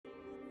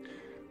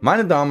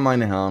Meine Damen,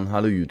 meine Herren,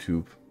 hallo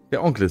YouTube.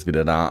 Der Onkel ist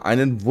wieder da.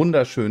 Einen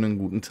wunderschönen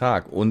guten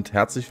Tag und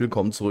herzlich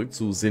willkommen zurück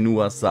zu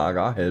Senuas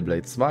Saga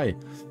Hellblade 2.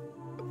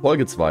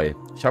 Folge 2.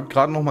 Ich habe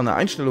gerade noch mal eine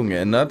Einstellung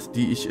geändert,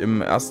 die ich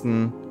im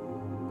ersten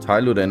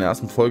Teil oder in der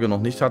ersten Folge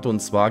noch nicht hatte.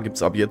 Und zwar gibt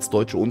es ab jetzt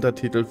deutsche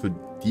Untertitel für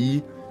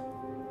die,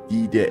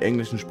 die der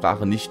englischen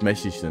Sprache nicht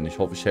mächtig sind. Ich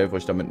hoffe, ich helfe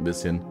euch damit ein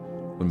bisschen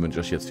und wünsche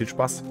euch jetzt viel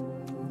Spaß.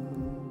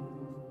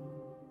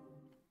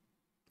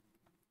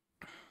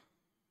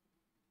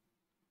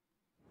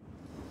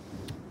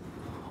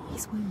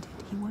 He's wounded.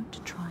 He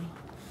won't try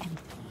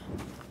anything.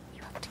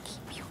 You have to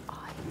keep your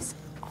eyes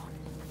on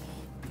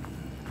him.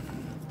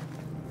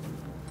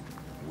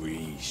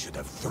 We should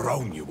have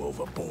thrown you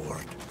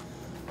overboard.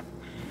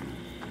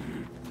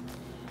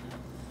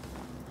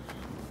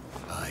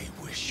 I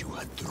wish you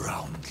had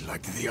drowned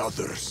like the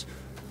others.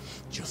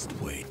 Just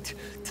wait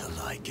till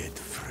I get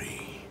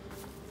free.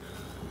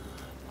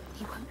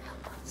 He won't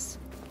help us.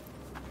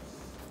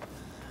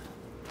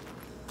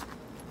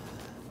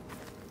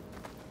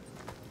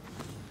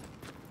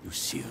 You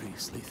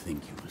seriously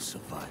think you will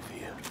survive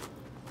here?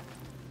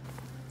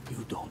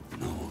 You don't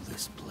know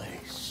this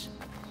place.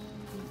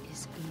 He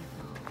is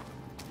evil.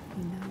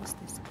 He knows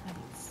this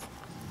place.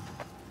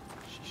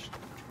 She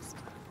shouldn't trust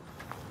him.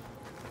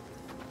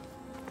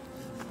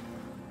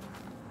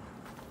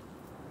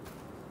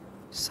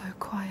 So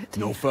quiet.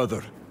 No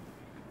further.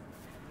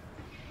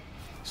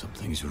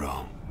 Something's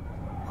wrong.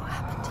 What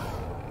happened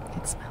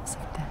here? It smells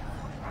of death.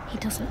 He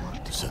doesn't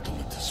want The to.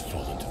 settlement has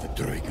fallen to the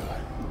Draugr.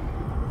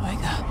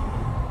 Oiga.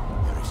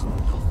 There is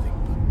nothing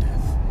but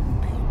death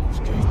beyond those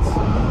gates.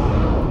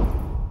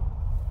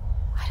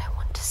 I don't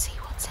want to see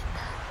what's in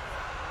there.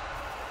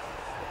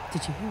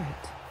 Did you hear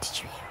it? Did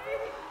you hear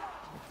it?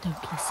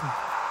 Don't listen.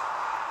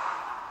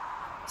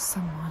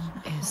 Someone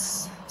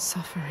is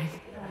suffering.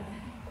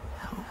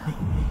 Help me.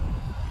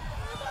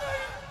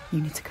 You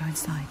need to go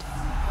inside.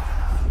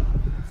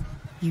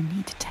 You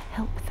need to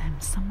help them.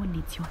 Someone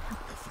needs your help.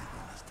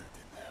 Everyone is dead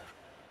in there.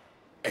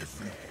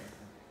 Everyone.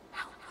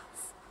 Help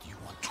us. Do you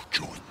want to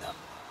join them?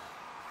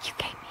 You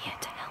came here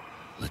to help.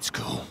 Let's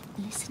go.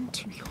 Listen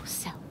to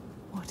yourself.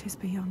 What is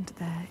beyond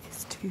there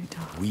is too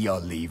dark. We are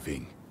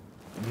leaving.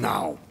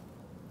 Now.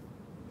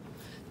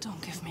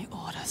 Don't give me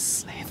orders,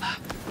 slaver.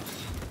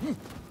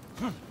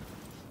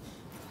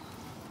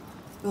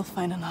 We'll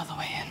find another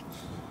way in.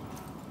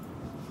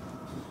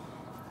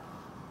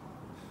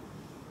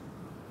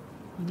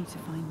 You need to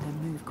find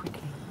them. Move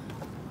quickly.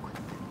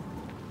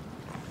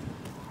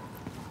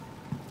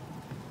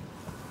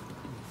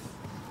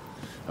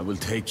 I will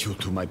take you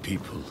to my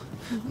people,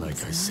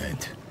 like I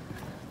said.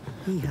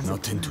 He has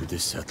Not a into plan.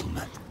 this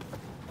settlement.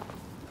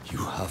 You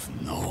have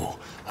no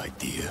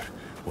idea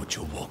what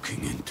you're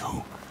walking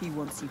into. He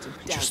wants you to die.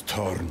 Just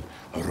turn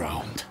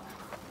around.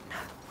 No,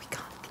 we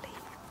can't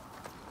leave.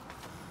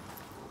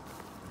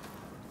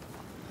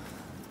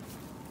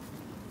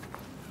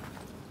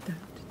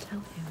 Don't tell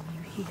him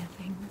you hear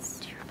things.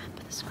 Do you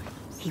remember the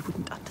silence? He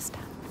wouldn't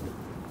understand.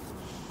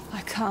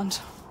 I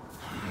can't.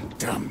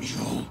 Damn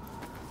you.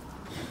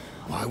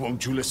 Why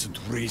won't you listen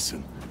to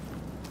reason?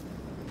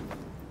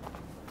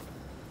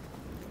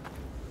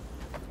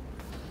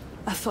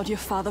 I thought your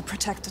father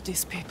protected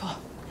these people.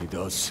 He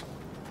does.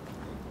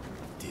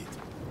 Did.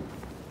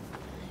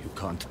 You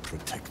can't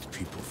protect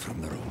people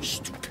from their own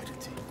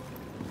stupidity.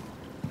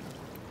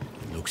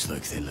 It looks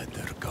like they let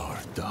their guard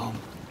down.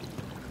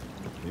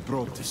 They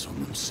brought this on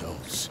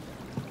themselves.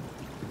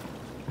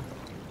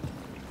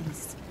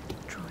 These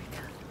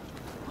Draugr.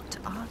 What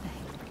are they?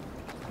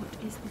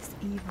 What is this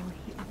evil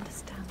he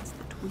understands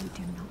that we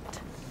do not? The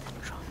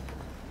Draugr.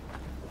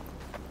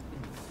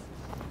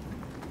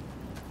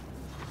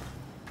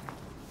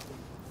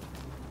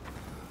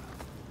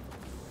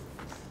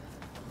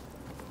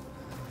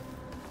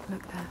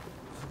 Look there.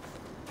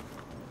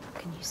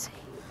 What can you see?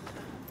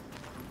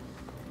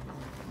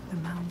 The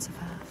mounds of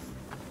earth.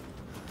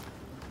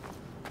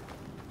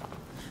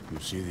 You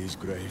see these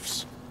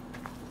graves?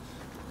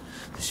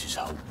 This is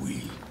how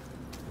we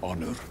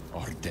honor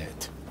our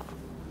dead.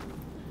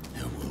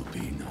 There will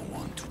be no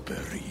one to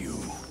bury you.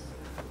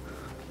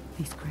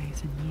 These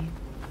graves are new.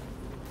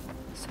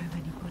 So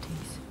many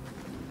bodies.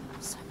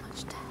 So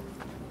much death.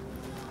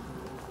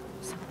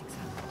 Something's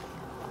happened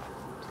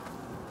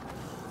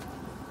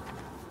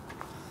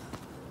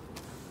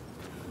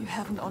here. You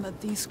haven't honored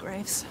these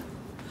graves.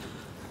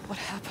 What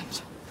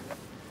happened?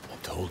 I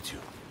told you.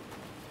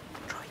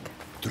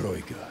 Draugr.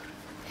 Draugr.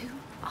 Who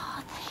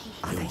are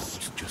they? They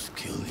won't just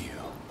kill you.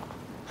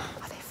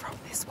 Are they from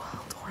this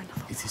world or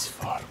another? It is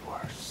far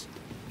worse.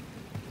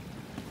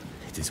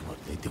 It is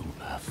what they do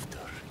after.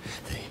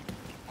 They...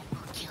 They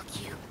will kill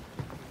you.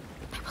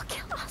 They will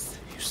kill us.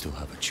 You still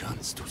have a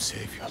chance to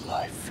save your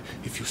life.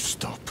 If you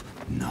stop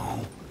now.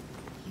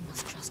 You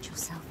must trust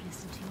yourself.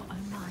 Listen to your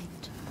own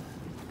mind.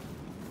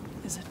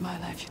 Is it my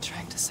life you're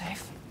trying to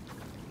save?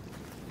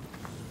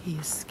 He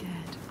is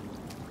scared.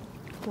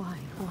 Why?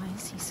 Why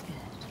is he scared?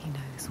 He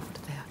knows what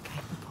they are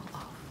capable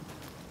of.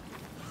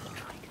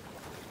 Draugr.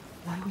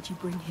 Why would you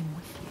bring him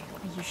with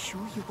you? Are you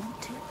sure you want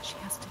to? She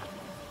has to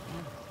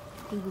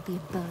leave. He will be a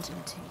burden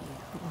to you.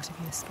 But what if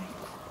you escape?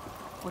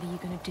 What are you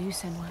going to do,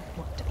 Senua?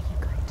 What are you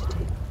going to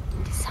do?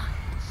 Decide.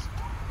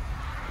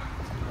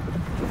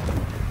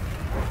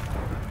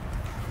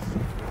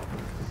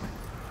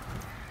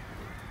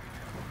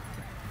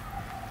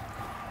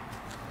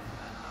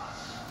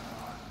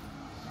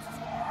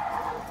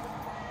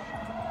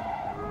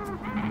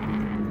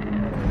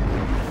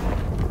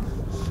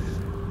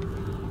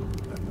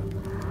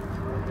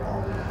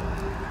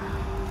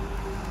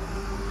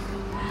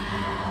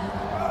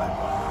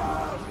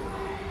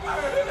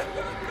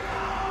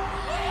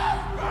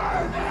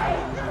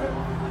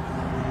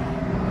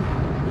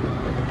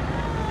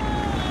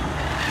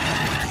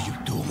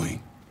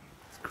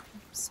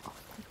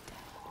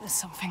 There's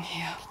something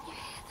here.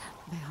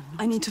 They are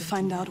not I need to dead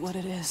find yet. out what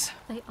it is.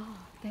 They're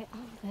dead.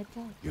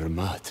 You're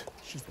mad.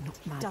 She's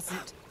not mad.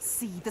 Doesn't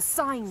see the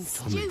signs.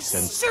 Don't make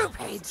sense.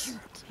 Stupid!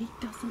 He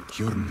doesn't.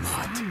 You're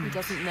mad. He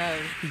doesn't know.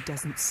 He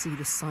doesn't see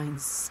the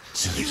signs.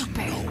 There's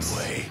no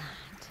way.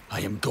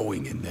 I am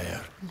going in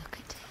there. Look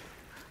at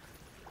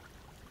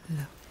him.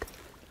 Look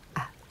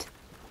at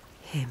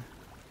him.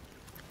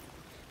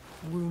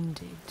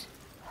 Wounded.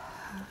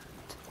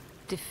 Hurt.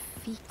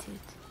 Defeated.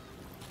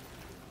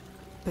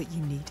 But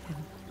you need him.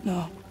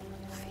 No,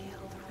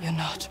 Feel you're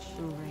not.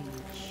 The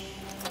rage.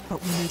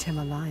 But we need him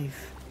alive.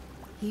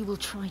 He will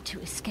try to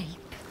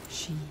escape.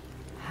 She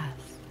has.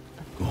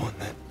 Go on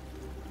then.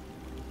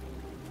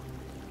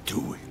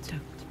 Do it.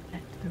 Don't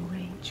let the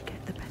rage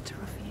get the better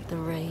of you. The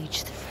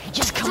rage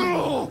is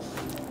coming.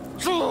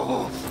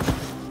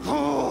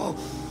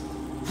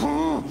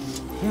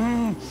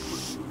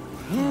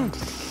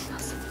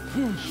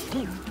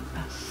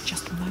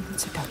 Just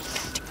moments ago, he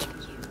tried to kill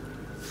you.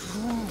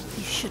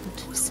 You shouldn't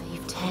have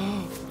saved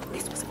him.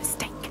 This was a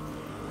mistake.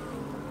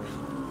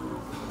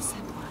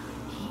 Senua,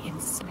 he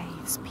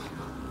enslaves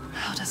people.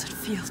 How does it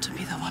feel to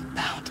be the one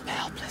bound and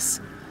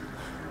helpless?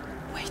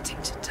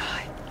 Waiting to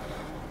die.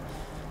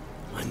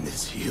 When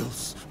this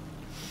heals,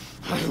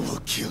 I will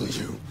kill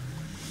you,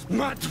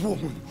 mad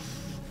woman.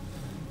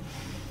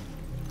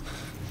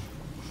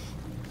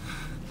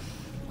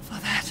 For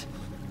that,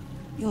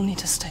 you'll need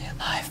to stay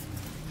alive.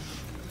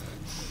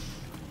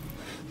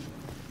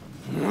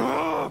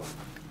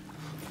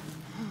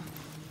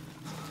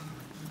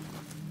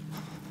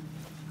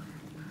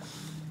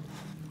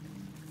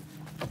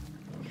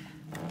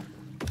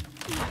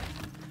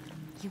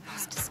 You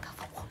must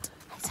discover what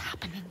is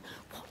happening.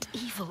 What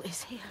evil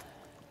is here?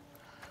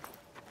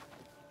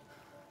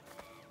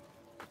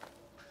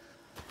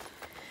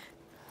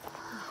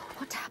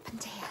 What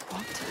happened here?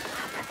 What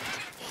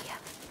happened here?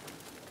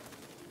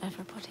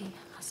 Everybody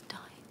has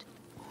died.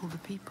 All the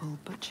people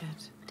butchered.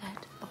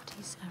 Dead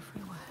bodies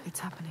everywhere. It's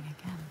happening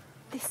again.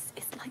 This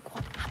is like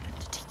what happened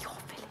to your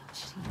village.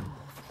 To your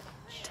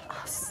village. To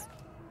us.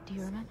 Do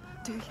you remember?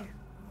 Do you?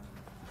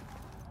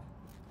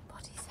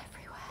 Bodies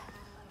everywhere.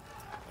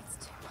 It's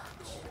too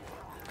much.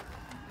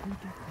 Who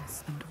did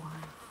this and why?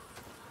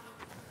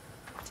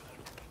 What are you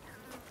looking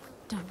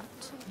at?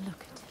 Don't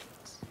look at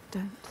it.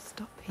 Don't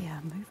stop here.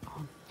 Move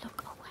on.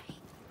 Look away.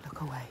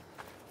 Look away.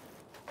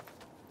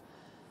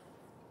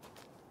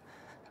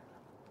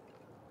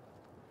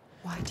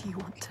 Why do you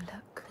want to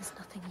look? There's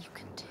nothing you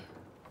can do.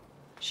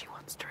 She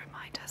wants to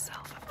remind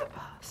herself of the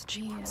past.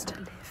 She wants to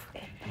live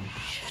in. You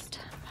should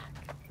turn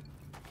back.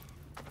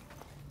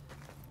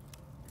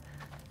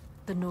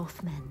 The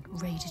Northmen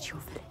raided your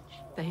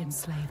village. They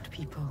enslaved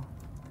people.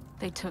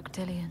 They took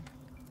Dillion.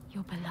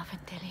 Your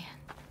beloved Dillion.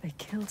 They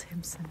killed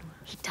him, Senua.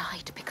 He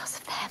died because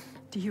of them.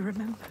 Do you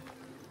remember?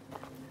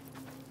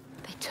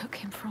 They took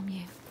him from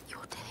you.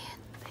 Your Dillion.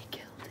 They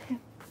killed him.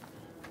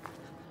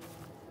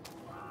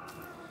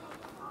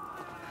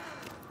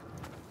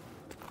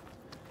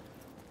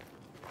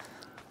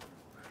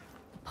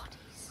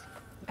 Bodies.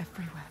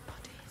 Everywhere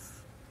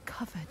bodies.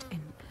 Covered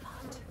in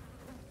blood.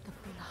 The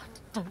blood.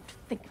 Don't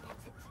think about it.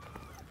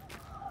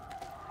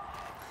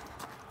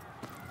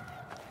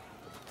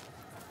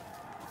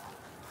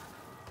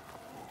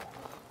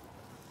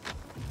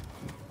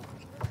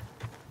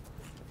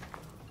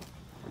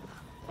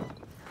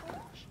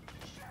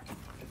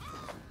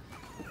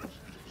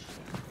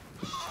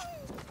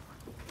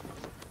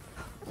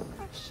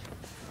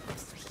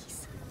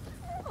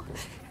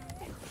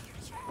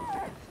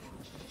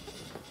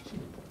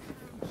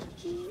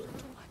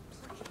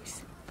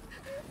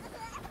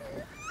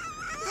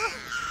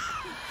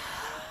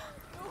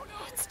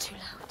 It's too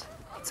loud.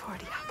 It's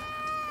already happened.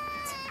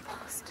 It's in the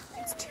past.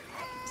 It's too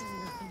late. There's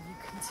nothing you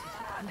can do.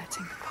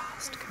 Letting the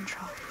past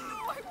control you.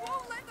 I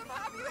won't let them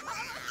have you.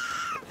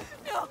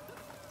 No.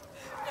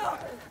 No.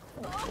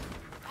 Oh.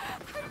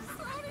 I'm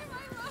sorry,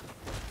 my love.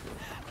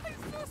 I'm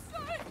so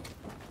sorry.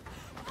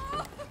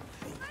 Oh.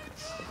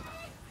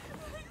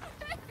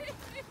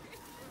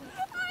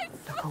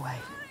 Look away.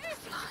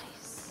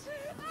 Flies.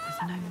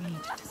 There's no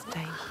need to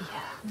stay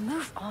here.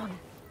 Move on.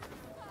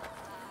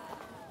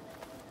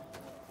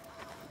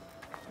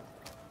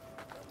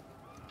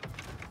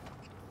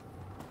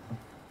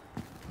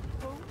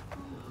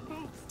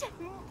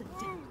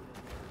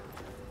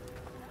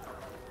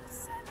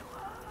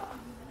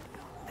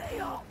 They They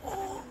are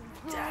all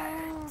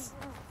dead.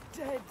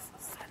 Dead,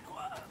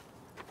 Senua.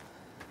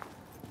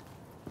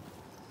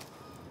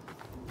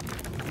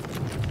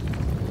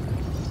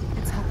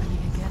 It's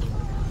happening again.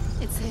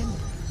 It's him.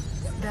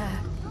 There.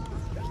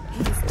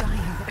 He is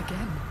dying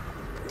again.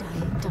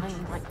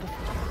 Dying right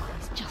before your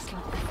eyes, just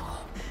like before.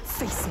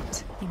 Face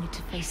it. You need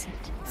to face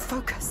it.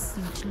 Focus.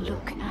 You need to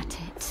look at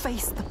it.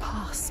 Face the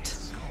past.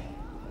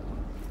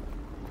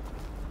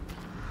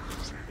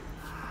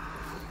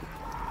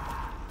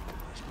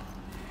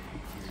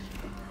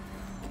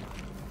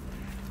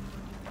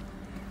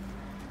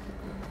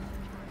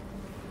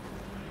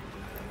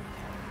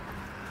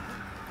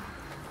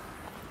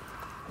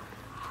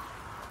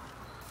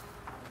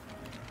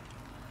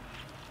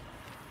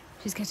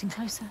 She's getting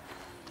closer.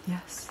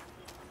 Yes,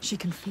 she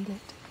can feel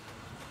it.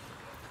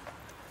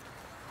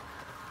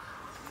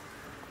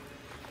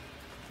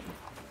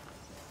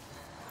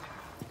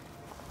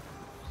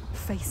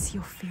 Face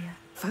your fear.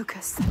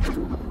 Focus.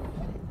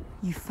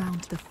 You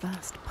found the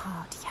first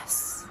part,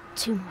 yes.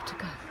 2 more to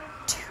go.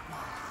 2 more.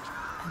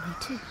 Only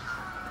 2.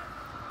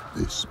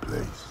 This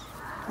place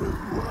will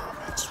worm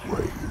its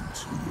way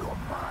into your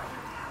mind.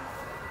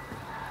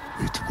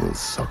 It will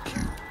suck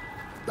you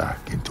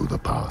back into the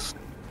past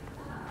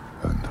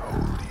and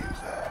hold you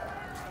there.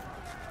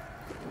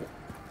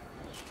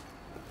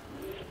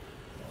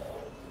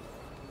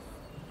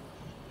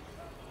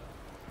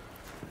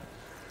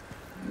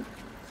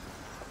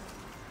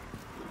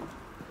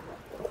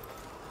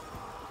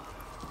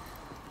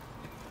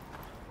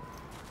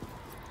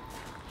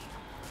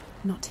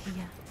 Not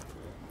here.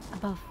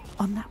 Above.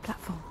 On that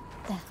platform.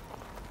 There.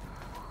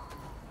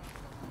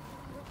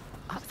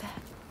 Up there.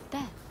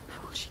 There.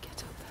 How will she get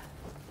up there?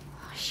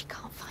 Oh, she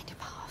can't find a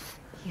path.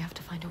 You have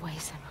to find a way,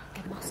 Senua.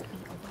 There must be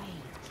a way.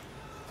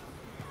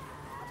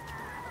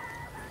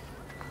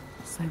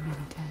 So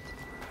many dead.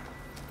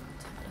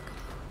 Don't look at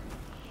it.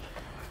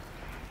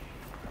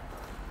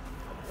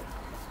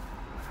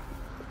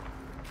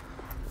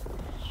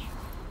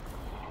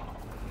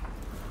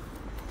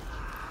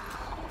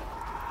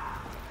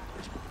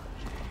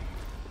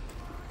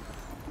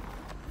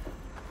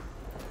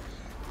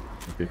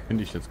 Okay,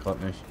 finde ich jetzt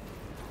gerade nicht.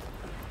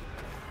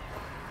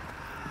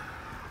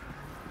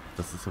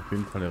 Das ist auf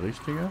jeden Fall der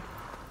richtige.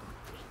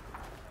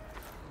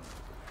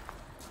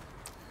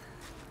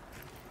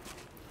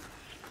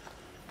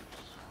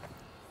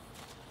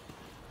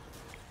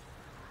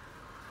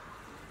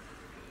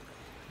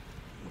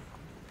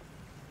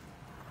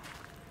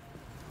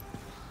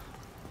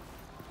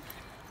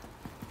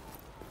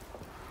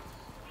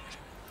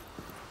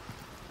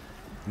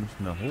 Wir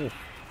müssen da hoch.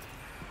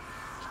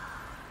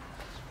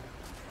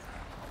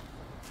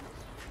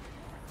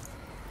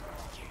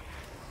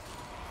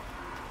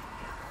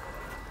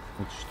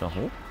 Muss ich da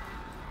hoch?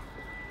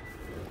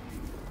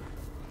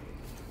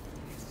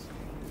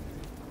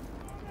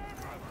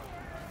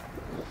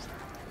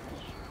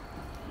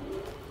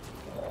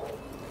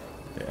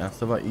 Der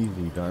erste war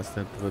easy, da ist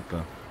der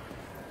dritte.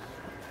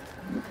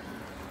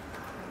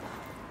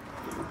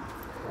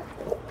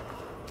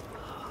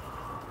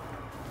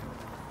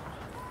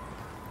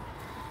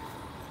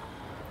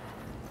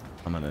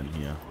 Was haben wir denn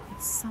hier?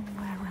 It's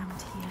somewhere around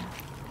here.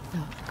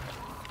 Look.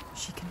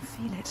 She can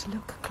feel it.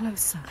 Look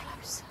closer.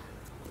 Closer.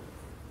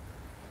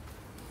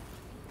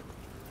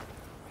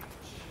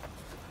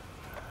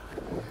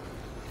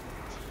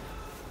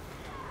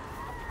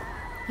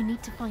 You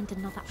need to find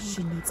another angle.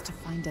 She needs to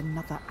find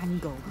another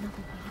angle.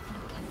 Another way of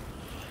looking.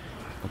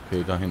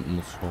 Okay, da hinten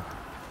muss ich hoch.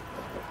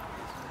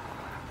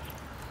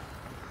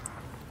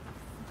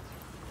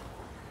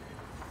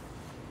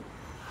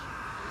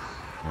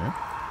 Okay.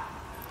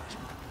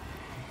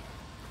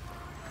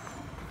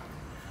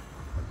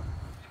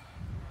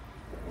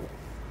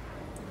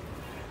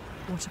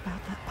 What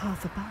about that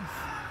path above?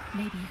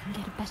 Maybe you can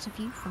get a better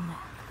view from there.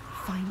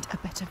 Find a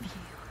better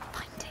view.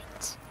 Find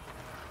it.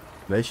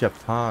 Welcher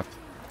Pfad?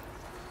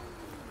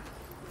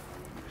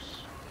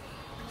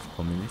 Ich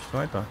komme hier nicht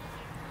weiter.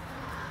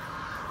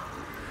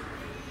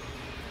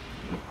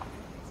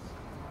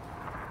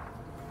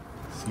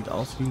 Sieht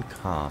aus wie ein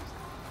Kart.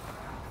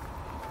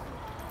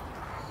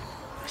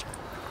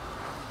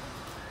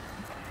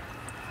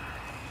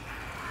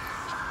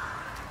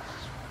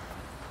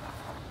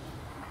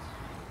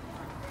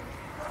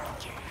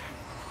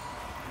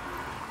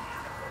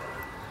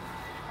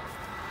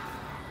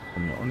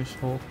 Kommen wir auch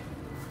nicht hoch.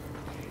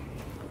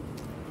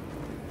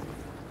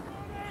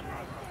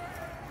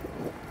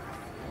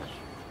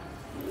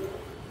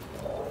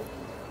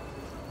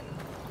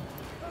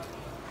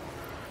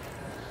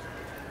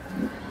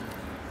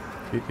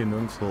 Geht hier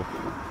nirgends hoch.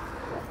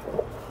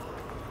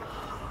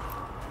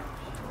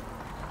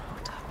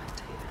 What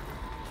happened here?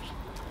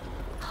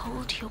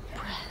 Hold your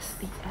breath.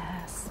 The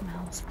air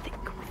smells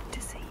thick with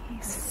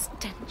disease.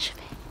 Stench of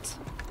it.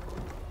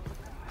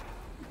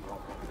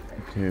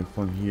 Okay,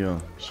 von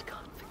hier. She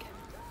can't forget.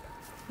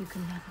 You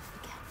can never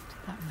forget.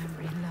 That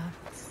memory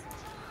learns.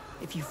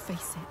 If you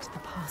face it, the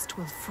past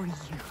will free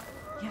you.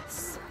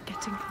 Yes,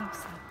 getting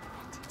closer.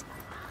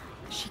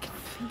 She can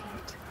feel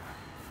it.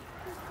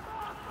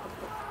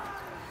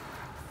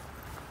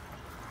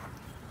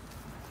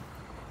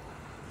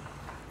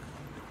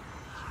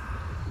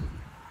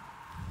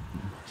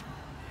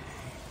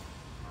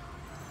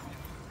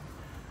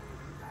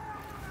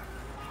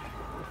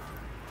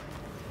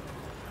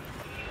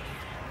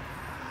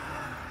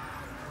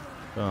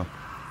 Ja.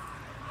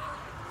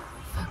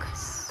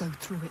 Focus. Go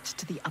through it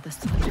to the other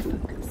side.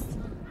 Focus.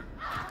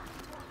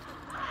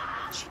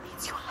 She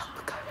needs your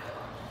help. Go.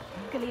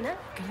 Galena?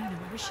 Galena,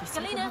 where is she?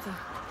 Save her Galena? mother.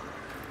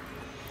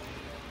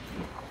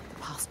 The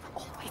past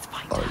will always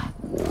find I her.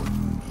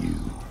 warn you,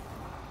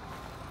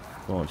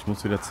 So, ich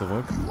muss wieder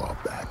zurück. you are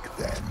back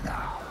there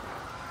now.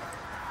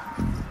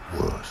 In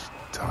the worst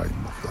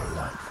time of your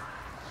life.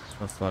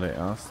 Das war der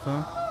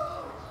erste.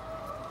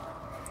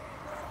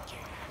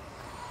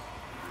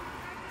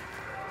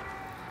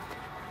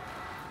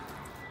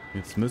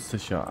 Jetzt müsste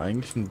ich ja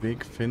eigentlich einen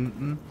Weg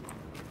finden,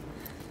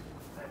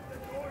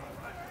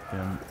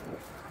 der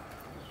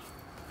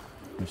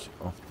mich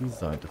auf die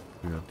Seite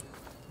führt.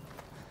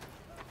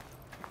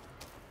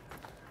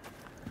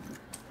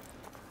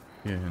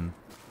 Hier hin.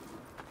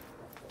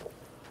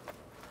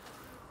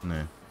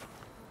 Nee.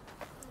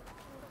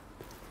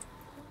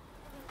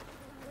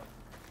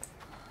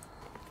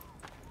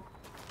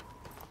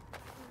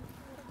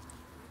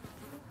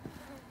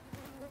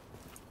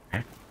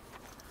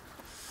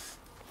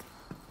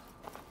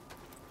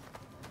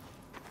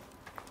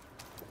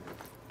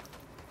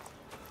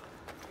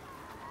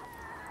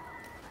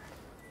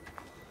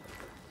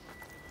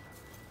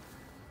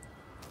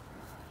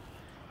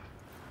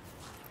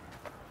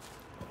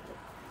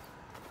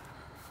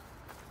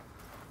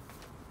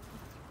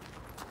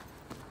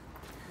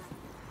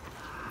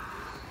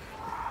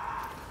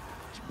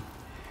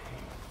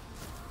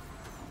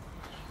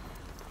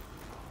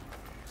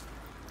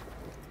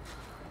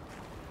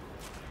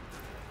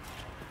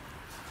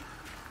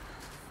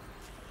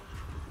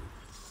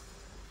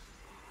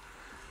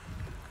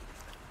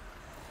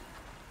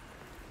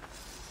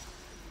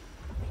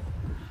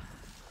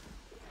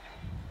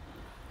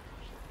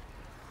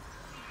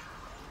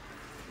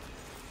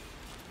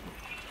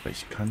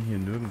 Ich kann hier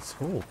nirgends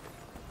hoch.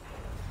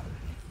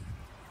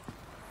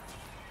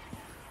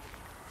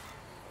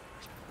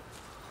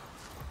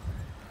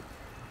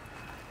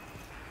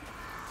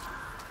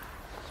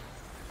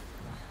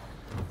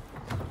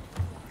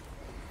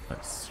 Da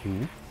ist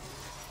zu.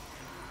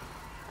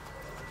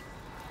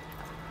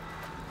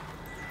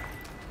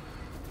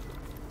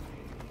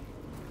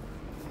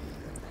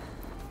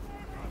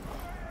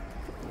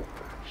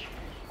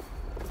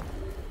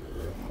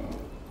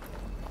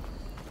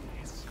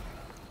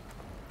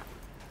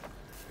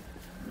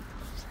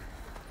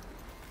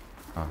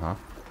 Aha.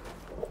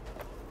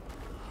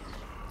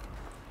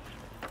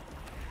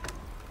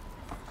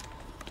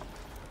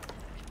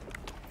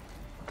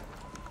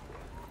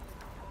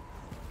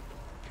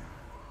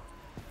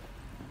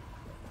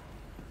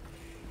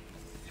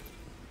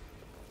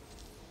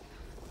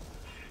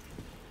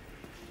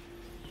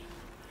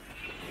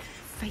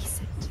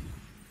 Face it.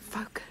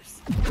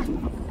 Focus.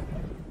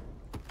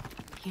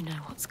 You know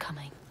what's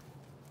coming.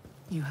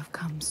 You have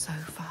come so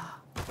far.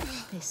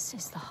 This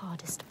is the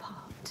hardest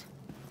part.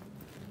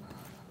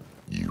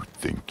 You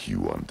think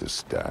you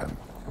understand.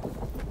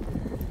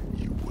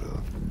 You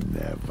will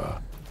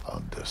never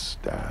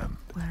understand.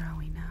 Where are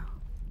we now?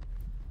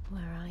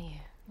 Where are you?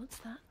 What's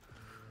that?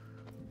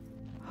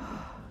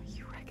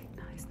 You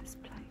recognize this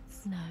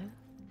place? No.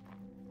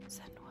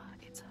 Senua,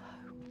 it's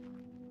home.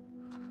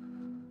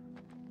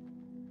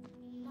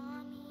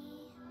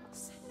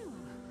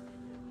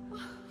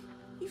 Senua,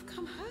 you've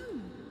come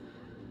home.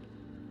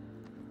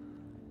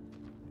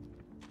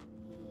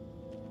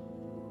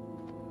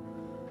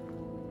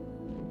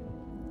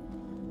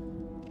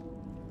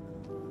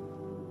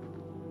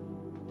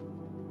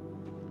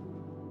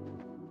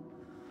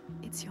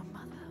 It's your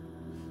mother.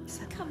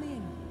 Come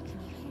in. Can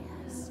you hear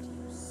her?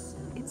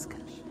 It's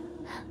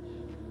Galena.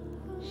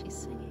 She's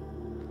singing.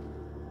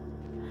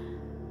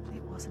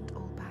 It wasn't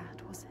all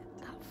bad, was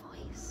it? That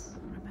voice.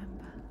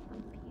 Remember?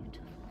 A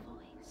beautiful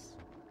voice.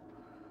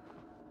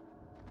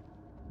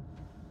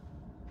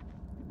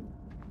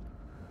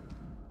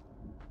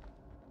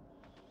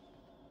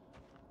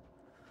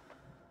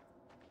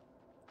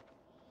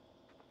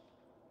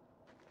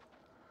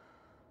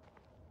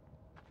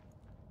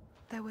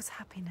 There was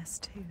happiness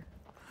too.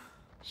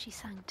 She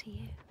sang to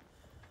you.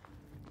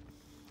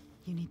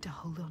 You need to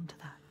hold on to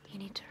that. You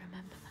need to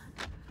remember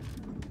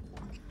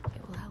that.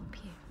 It will help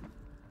you.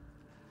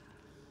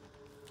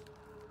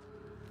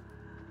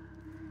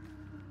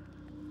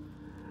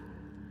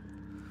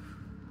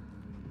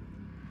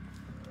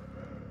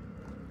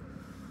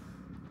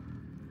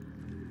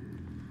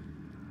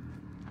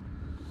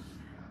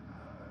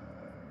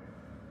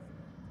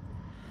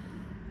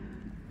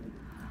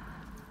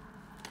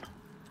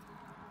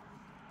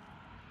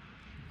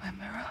 My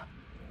mirror.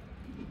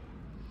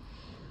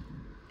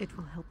 It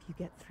will help you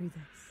get through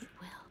this. It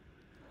will.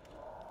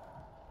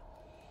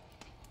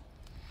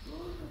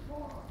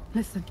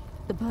 Listen,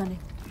 The burning.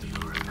 Do you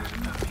remember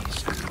me,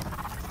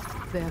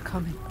 Senua? they are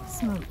coming.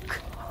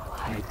 Smoke.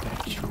 I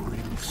bet you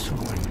will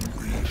soon.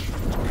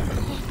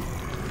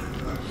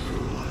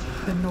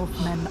 The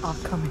Northmen are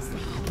coming.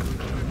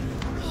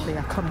 They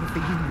are coming for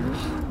you.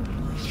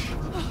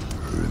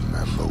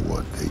 Remember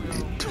what they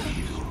did to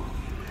you.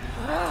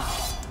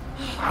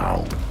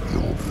 How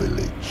your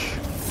village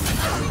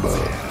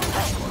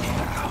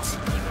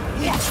burned.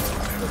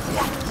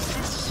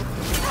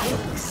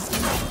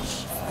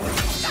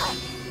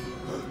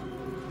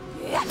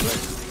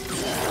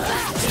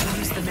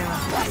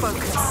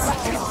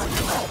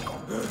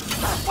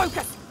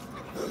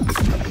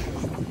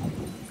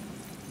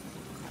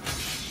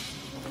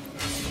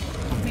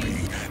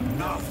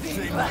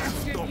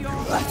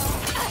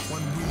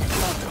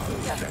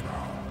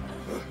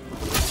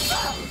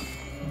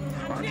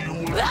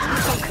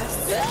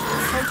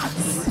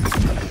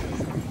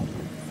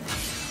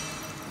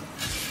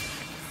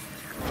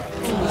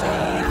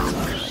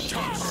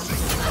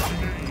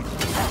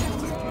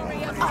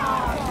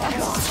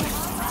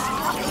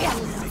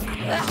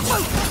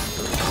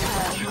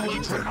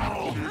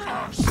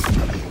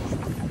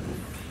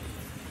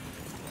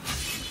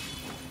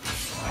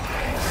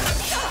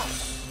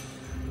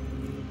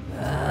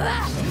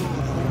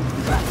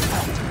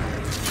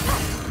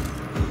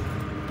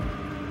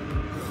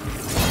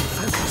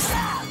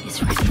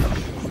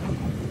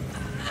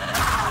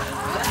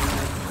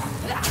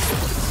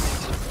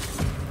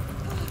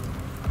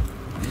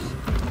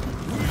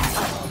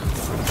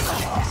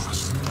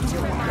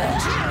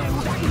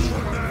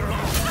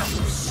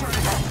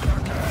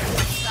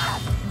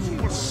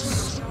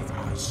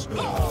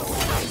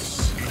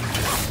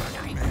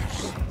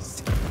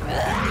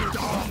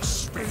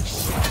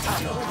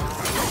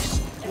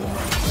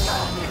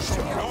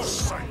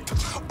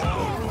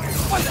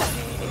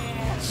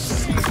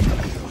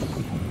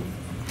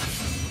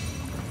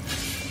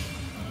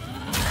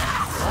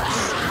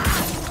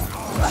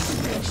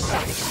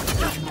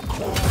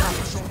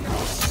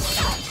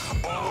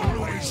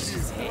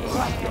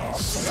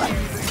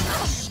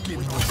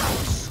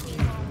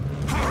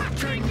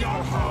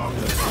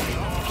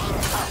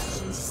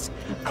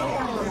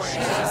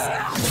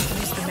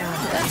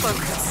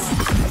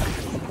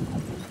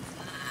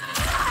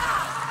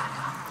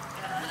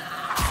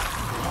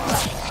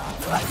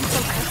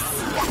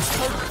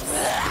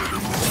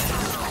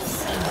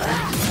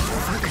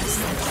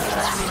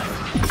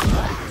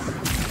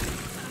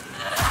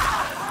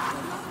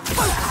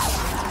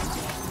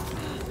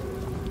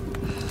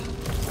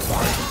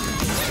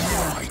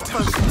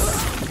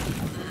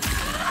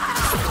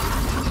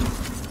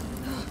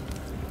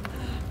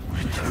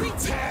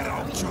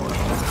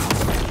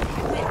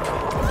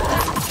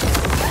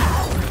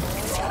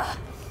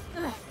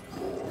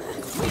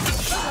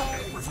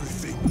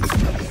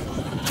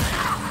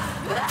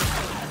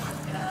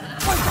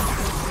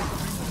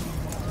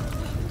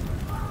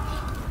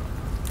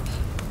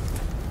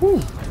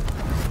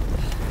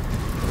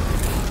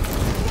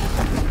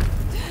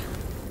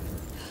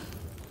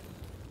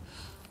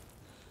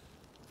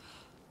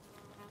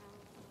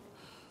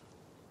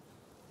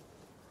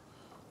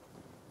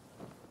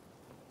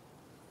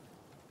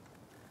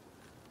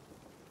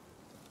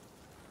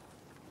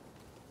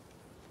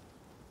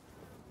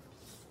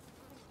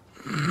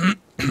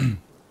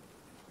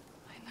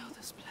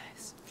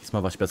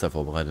 Diesmal war ich besser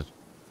vorbereitet.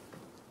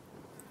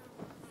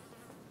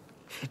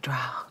 She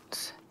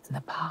drowned in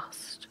the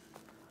past.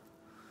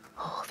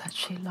 All that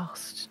she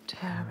lost,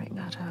 tearing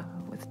at her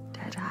with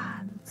dead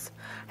hands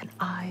and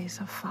eyes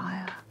of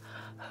fire.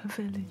 Her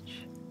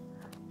village,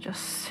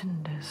 just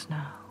cinders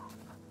now.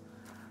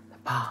 The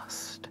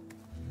past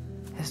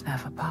is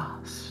never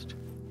past.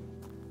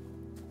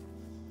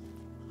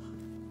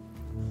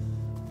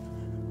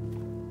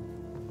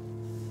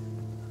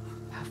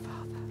 Her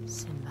father,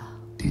 Simba.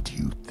 Did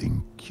you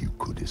think you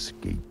could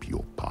escape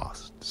your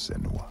past,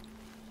 Senua?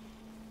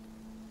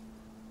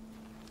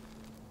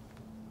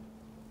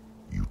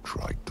 You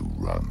tried to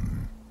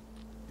run,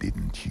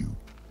 didn't you?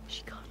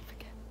 She can't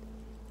forget.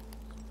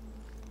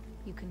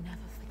 You can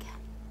never forget.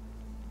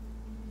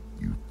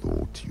 You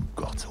thought you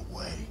got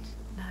away.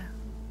 No,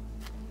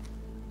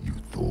 You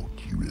thought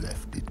you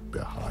left it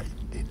behind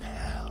in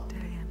hell.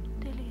 Dillian.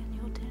 Dillian,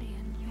 you're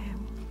Dillian.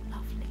 You're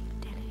lovely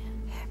Dillian.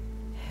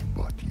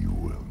 But you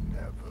will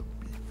never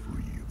be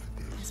free of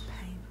His this,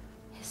 pain.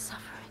 His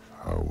suffering.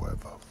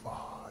 however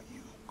far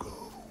you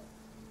go.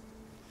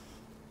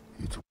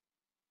 It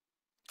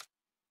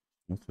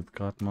Ich muss jetzt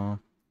gerade mal.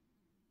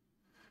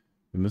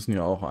 Wir müssen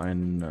ja auch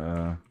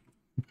ein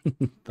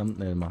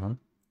Thumbnail machen.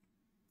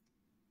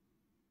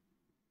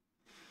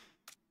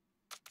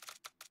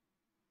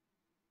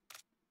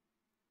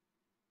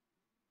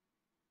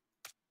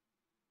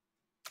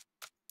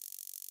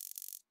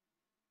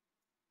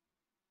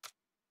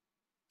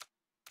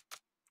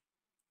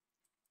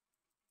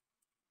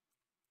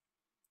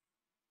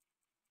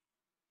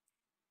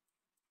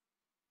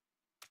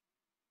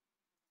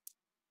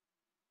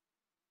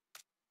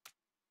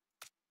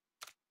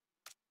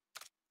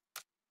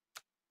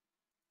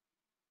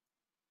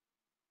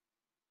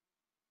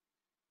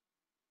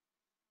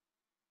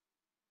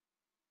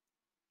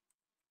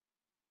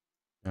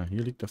 Ja,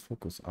 hier liegt der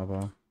Fokus,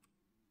 aber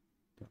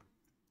ja.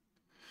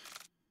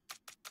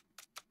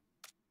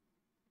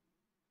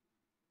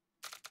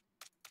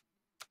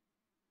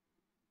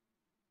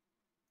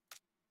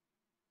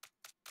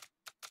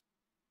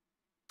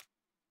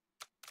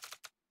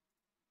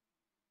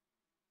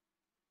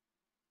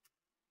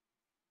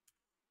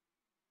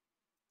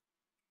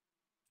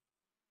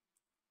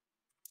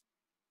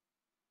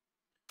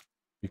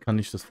 Wie kann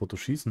ich das Foto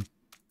schießen?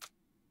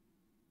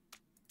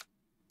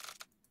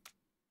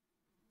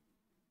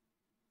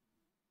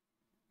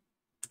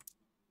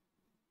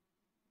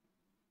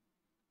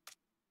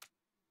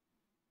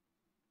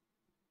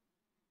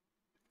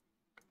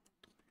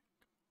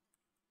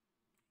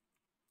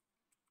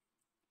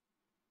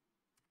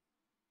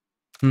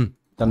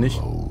 Dann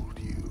nicht. hold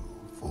you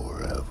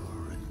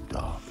forever in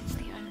darkness.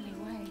 The only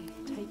way.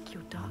 Take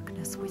your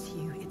darkness with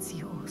you. It's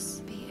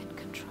yours. Be in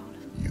control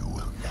of it. You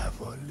will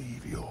never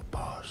leave your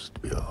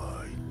past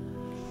behind.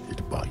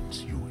 It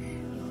binds you here.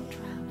 You'll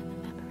drown in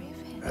the memory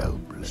of him.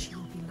 Hellblade. She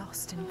will be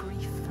lost in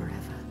grief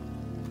forever.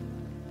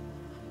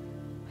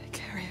 I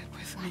carry it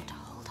with me. Learn to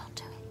hold on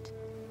to it.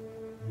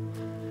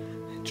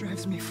 It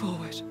drives me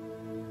forward.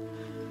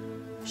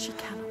 She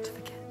cannot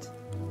forget.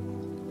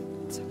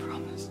 It's a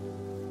promise.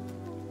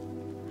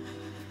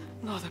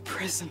 Not a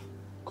prison.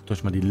 Guckt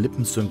euch mal die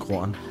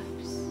Lippensynchro an.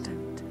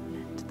 Don't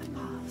let the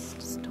past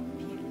stop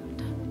you.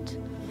 Don't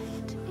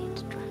let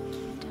it drag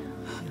you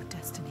down. Your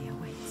destiny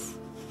awaits.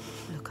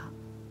 Look up.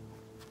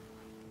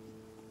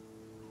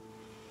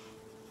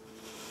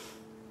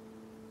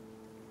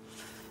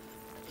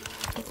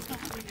 It's not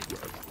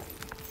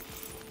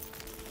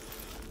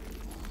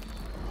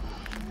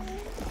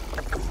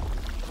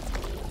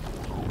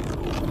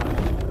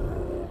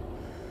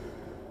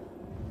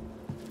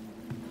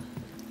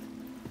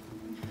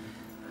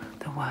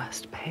The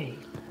worst pain,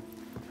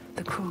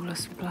 the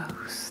cruelest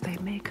blows, they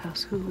make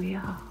us who we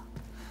are.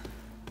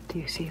 Do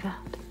you see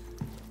that?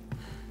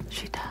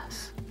 She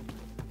does.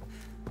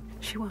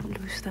 She won't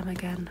lose them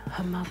again.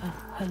 Her mother,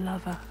 her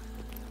lover.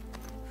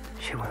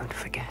 She won't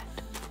forget.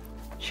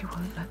 She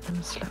won't let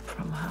them slip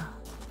from her.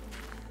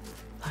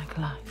 Like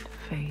light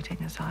fading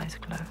as eyes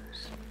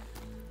close.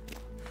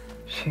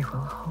 She will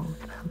hold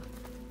them.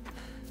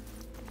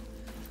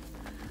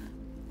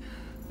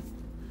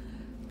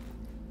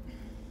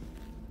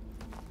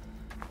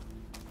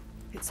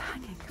 It's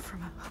hanging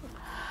from a hook.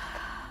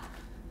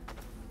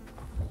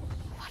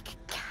 Like a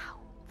cow.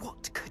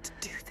 What could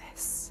do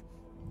this?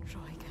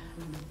 Draugr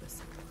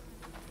remembers.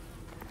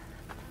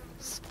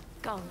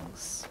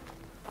 Skulls.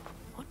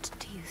 What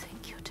do you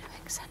think you're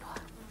doing, Senua?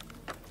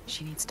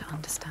 She needs to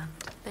understand.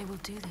 They will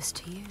do this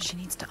to you. She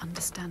needs to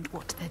understand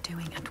what they're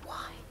doing and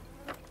why.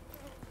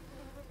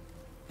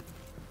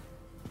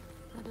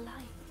 The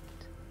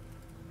light.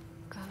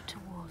 Go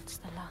towards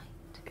the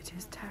light. It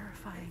is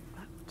terrifying,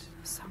 but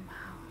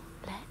somehow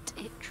Let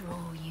it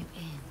draw you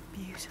in.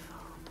 beautiful.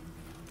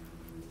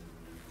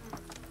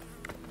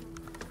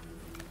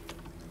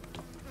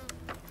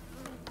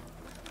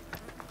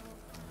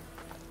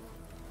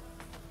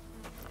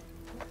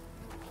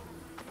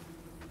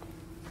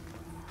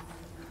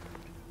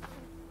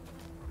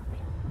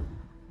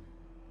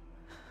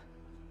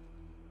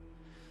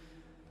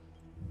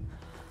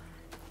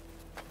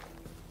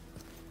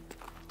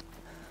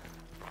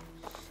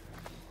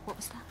 What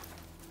was that?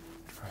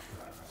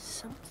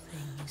 Something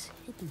is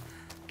hidden.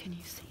 Can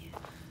you see it?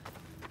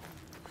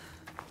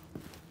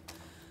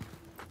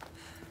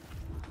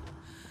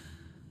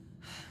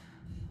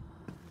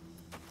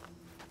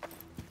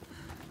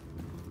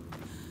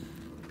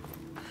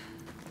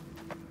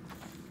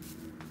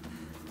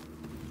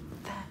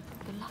 There,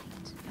 the light.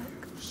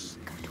 Look.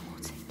 Go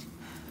towards it.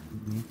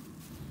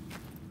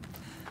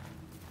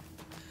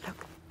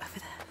 Look, over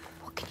there.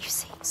 What can you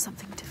see?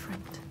 Something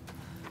different.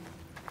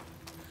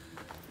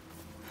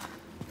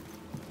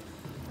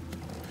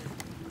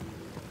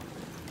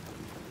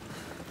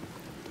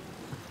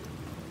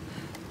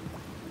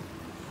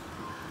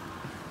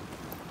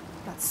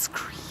 That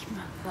scream.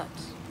 That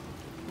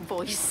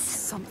voice.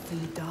 Something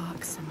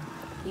dark, Senua.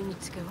 You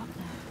need to go up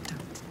there.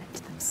 Don't let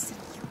them see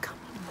you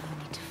coming.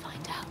 You need to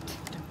find out.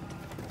 Don't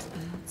let the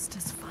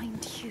monsters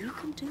find you. You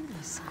can do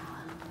this,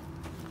 Senua.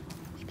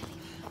 We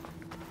believe you.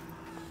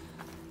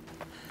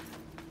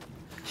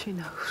 She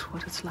knows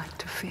what it's like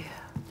to fear.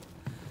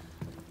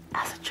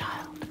 As a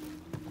child,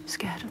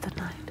 scared of the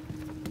night,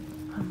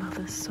 her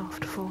mother's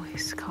soft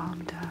voice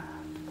calmed her.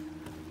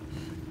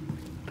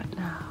 But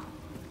now,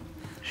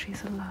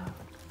 she's alone.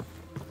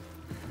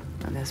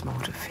 And there's more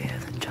to fear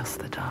than just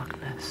the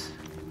darkness.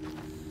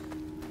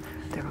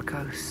 There are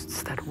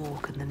ghosts that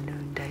walk in the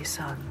noonday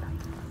sun.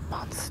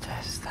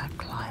 Monsters that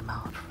climb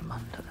out from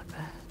under the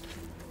bed.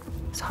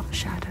 Some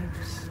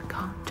shadows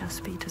can't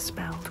just be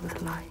dispelled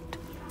with light.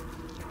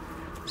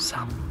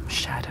 Some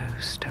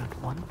shadows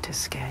don't want to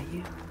scare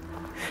you.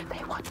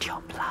 They want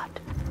your blood,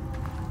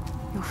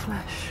 your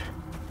flesh,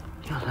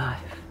 your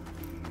life.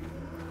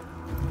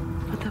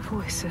 But the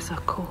voices are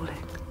calling.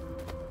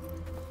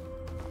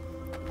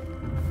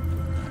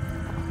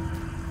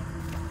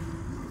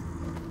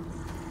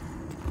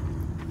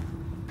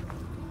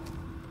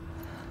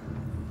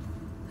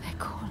 They're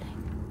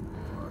calling.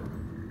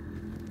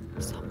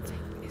 Something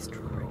is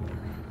drawing you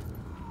in.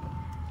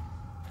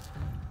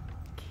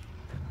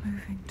 Keep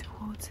moving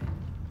towards it.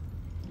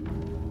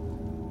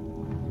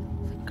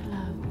 The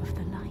glow of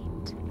the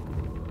light.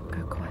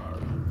 Go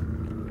quietly.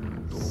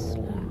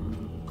 Slowly.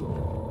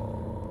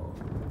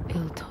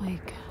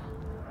 Iltoiga.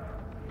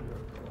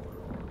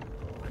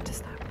 What does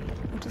that mean?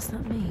 What does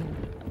that mean?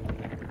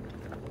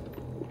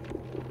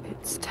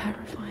 It's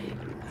terrifying.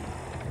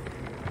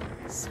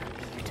 So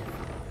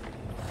beautiful.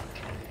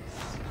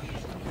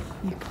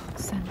 You can't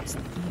sense the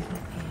evil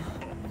here.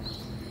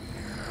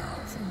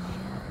 It's in the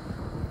air.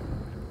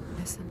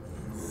 Listen.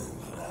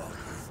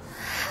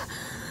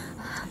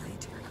 What are they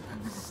doing?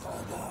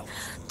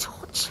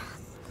 Torture.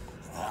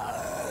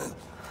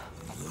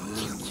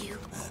 Kill you.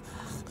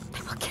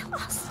 They will kill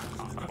us.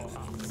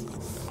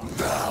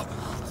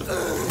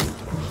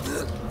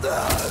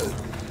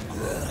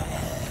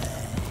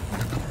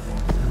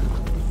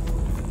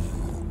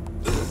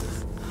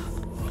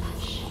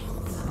 Flesh,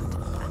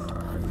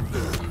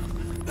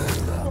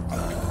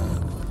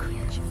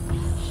 creature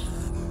flesh.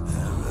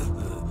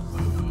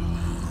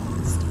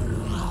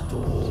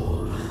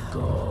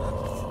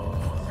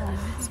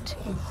 It's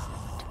too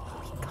hot.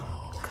 We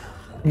can't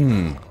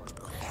go.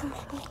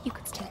 You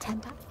could still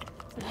tend up.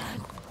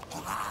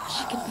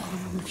 She can barely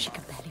move. She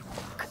can barely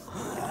walk.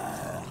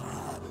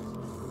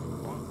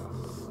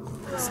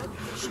 Stop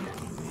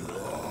shaking.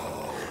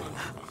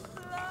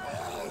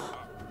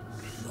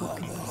 What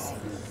can you see?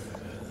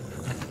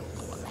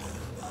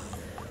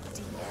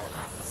 Deep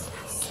breaths.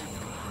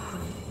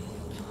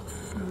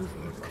 Move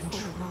your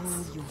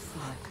control your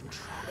fire.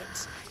 Control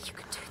it. You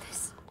can do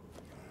this.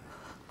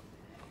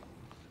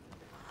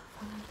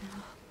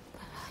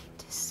 The light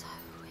is so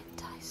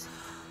enticing.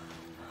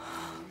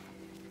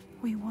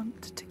 We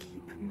want to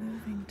keep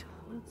moving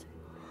towards it.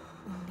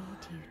 We'll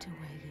need you to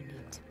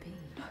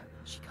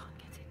She can't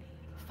get in here.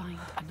 Find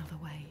another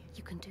way.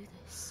 You can do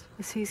this.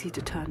 It's easy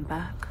to turn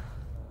back,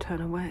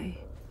 turn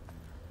away,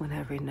 when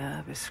every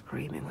nerve is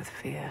screaming with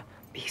fear.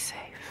 Be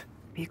safe,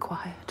 be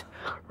quiet,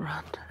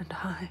 run and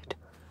hide,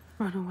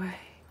 run away.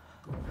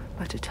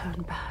 But to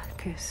turn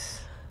back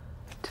is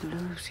to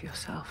lose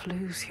yourself,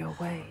 lose your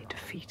way,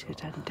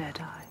 defeated and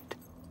dead-eyed.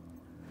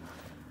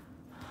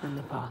 And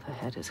the path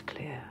ahead is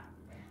clear,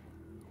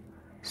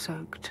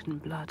 soaked in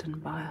blood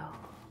and bile,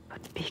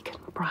 but beacon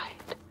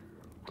bright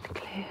and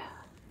clear.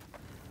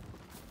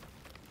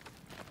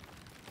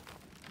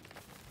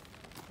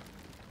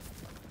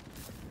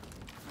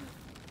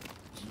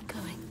 Keep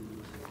going.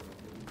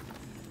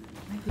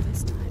 Maybe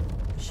this time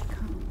she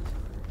can't.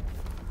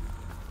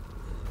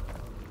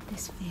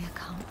 This fear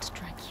can't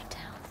drag you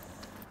down.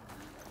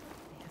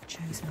 They have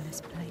chosen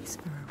this place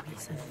for a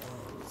reason.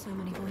 So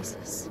many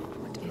voices.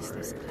 What is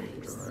this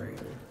place?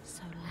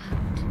 So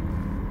loud.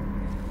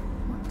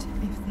 What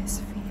if this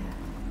fear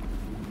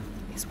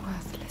is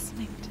worth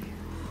listening to?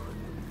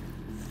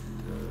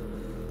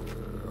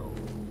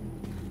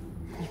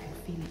 You can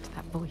feel it,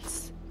 that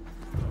voice.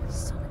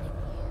 Summoning you.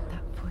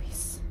 That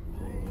voice.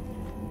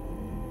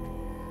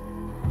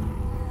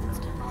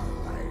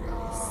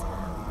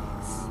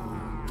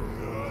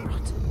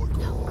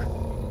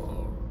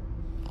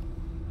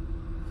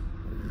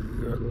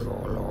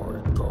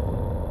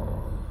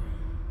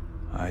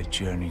 I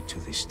journey to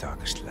these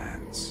darkest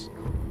lands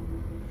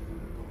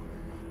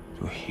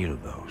to heal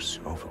those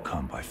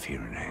overcome by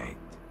fear and hate.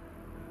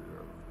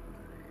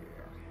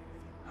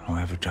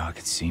 However dark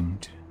it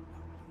seemed,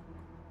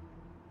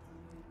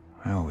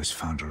 I always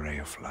found a ray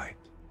of light.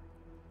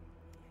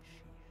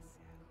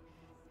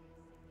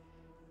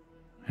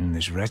 In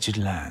this wretched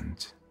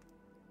land,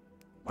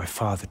 by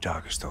far the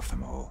darkest of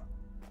them all,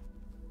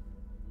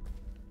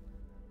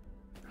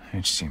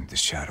 it seemed the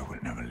shadow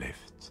would never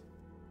lift.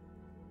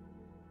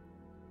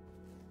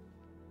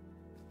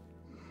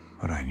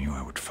 But I knew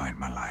I would find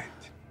my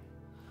light.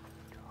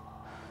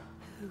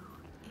 Who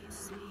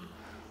is he?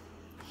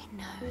 He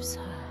knows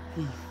her.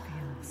 He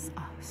feels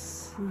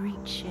us.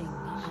 Reaching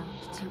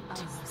out to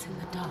us in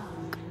the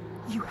dark.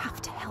 You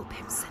have to help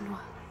him, Senua.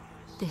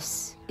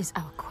 This is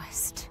our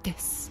quest.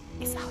 This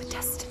is our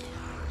destiny.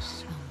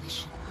 Our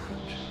mission.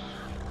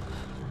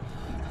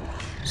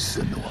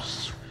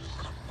 Senua,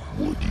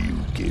 would you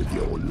give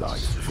your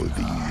life for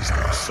these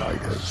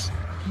outsiders?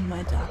 In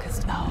my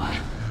darkest hour,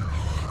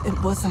 it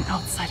was an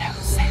outsider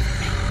who saved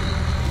me.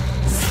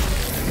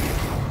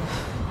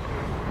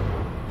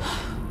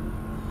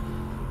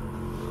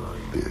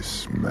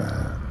 This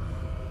man,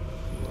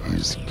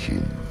 his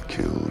kin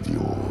killed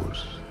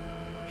yours.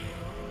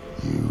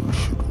 You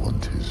should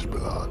want his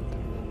blood,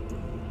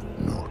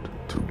 not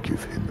to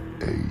give him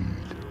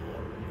aid.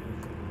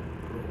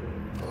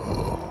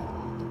 Oh,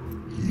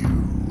 you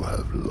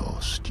have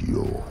lost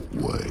your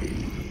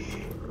way.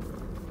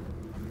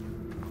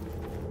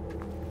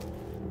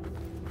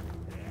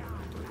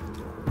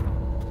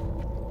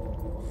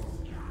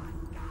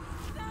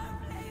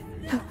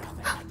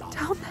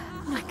 Down there.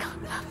 I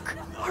can't look.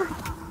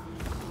 Horrible.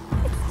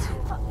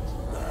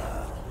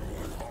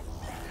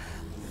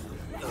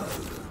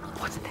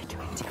 What are they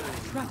doing to her?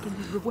 Dragging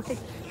her away.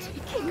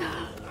 Taking her.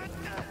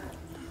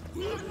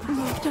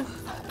 No, don't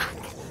look back.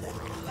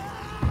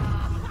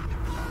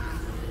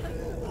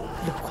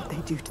 Look what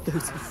they do to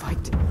those who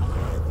fight. They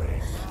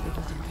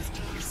will do this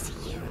to you, see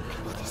you. They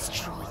will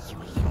destroy you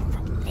even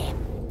from them.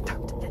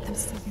 Don't let them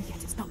see you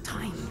yet. It's not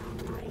time.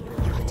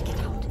 You have to get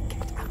out.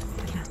 Get out of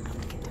the land.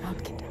 Get out.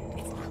 Get out.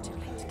 It's not too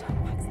late to turn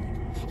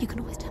back. You can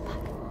always turn back.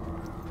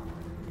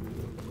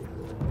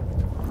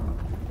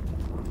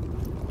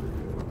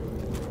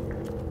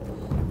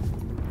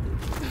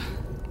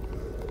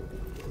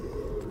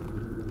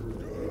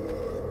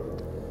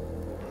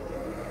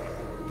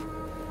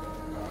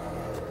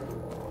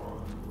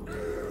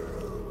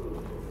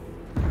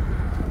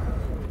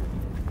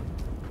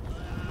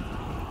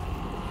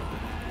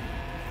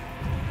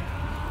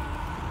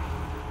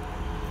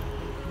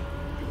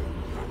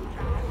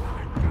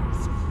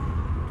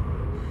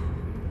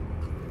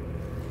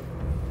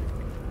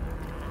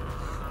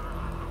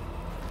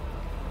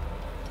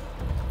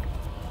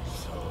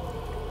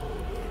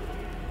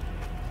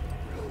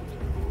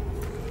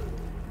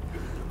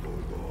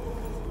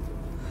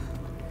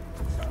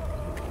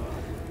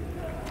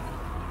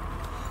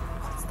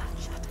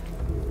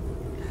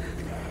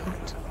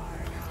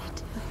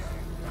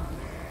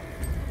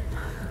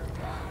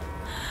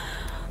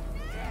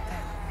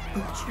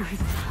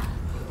 Butchering.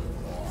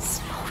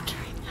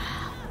 Slaughtering.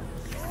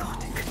 You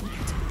thought it couldn't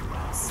get any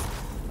worse.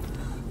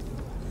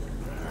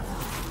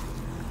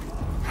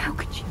 How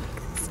could you make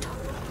them stop?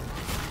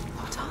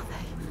 What are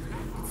they?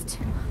 It's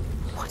too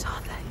much. What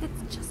are they?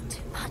 It's just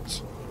too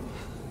much.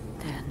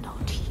 They're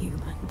not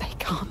human. They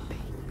can't be.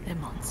 They're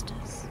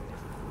monsters.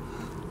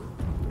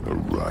 A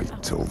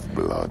rite of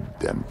blood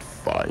and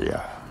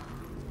fire.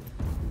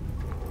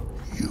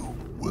 You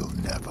will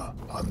never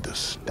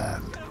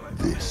understand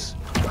this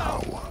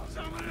power.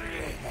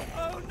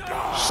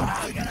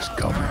 Something is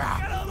coming.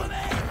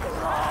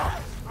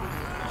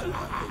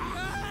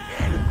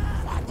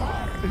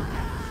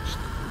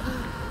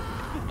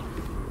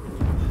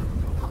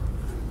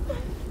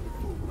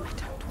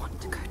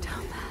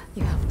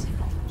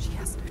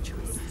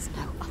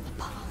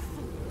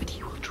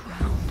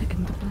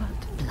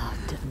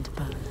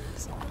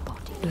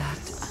 Blood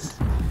and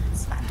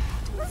bones and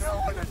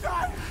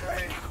bodies. I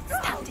can't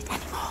stand it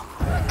anymore.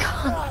 I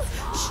can't.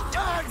 Shh,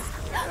 don't.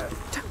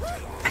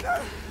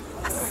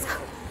 A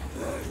sound.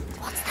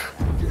 What's that?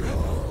 No,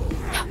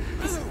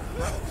 listen.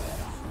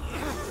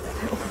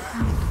 They're all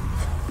around.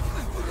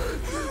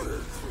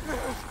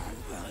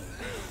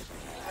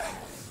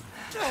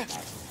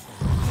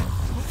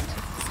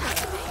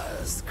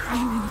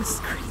 Screaming, the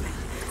screaming.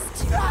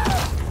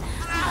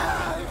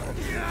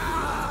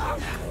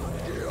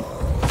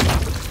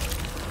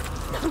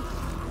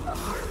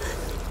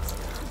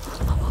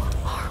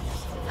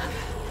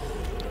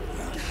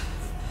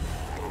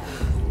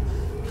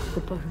 The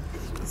bones,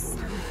 the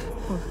sound of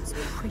bones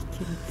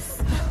breaking.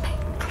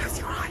 Close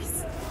your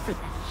eyes. The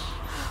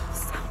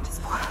sound is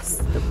worse.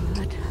 The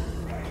blood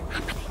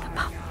happening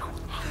above your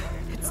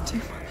head. It's too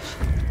much.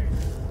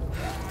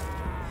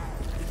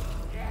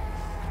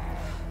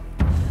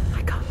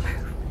 I can't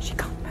move. She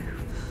can't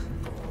move.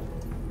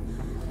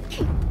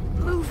 Keep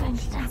moving.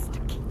 She has to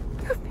keep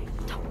moving.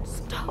 Don't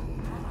stop.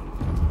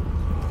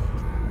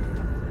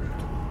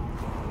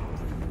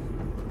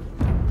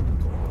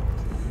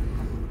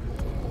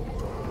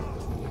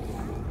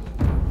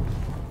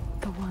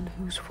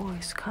 Whose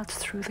voice cuts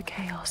through the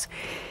chaos.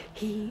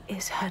 He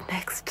is her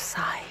next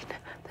sign,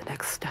 the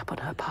next step on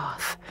her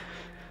path.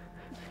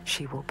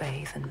 She will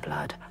bathe in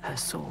blood, her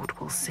sword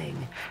will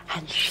sing,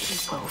 and she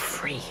will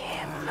free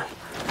him.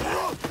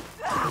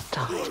 Or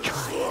die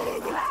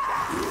trying.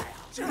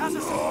 She has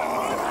us.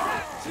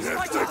 She's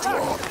like a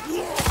dog.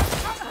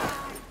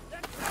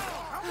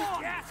 Come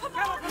on, get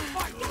up and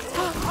fight.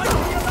 I can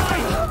be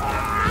alive.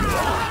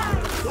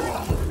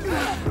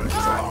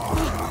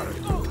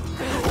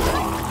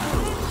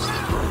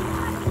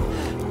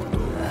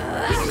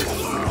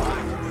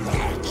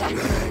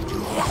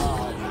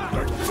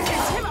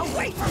 Get him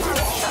away from her!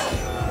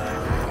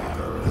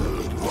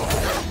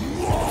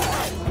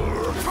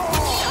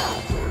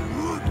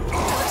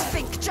 Don't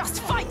think, just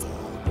fight!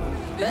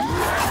 You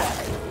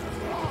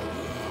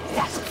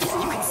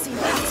can see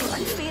battle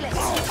and feel it.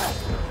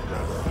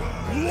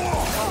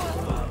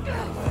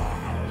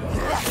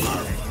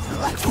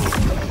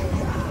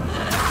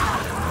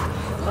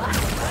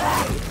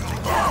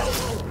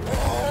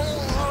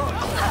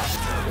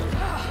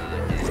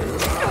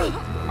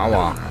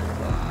 Aua.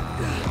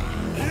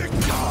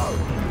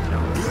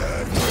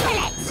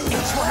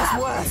 Which one is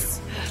worse?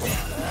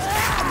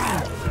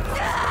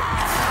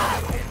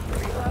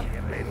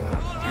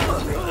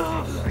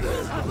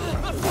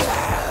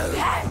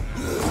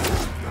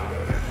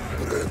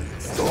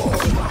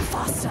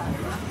 Faster.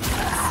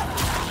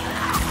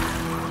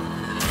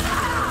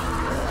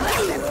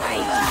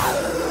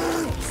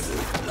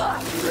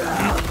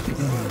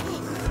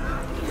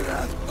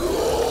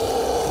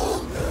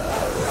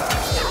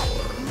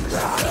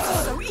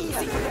 So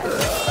easy.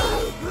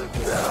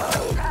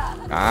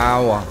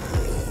 Aua.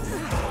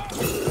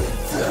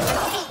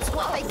 Eat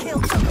what they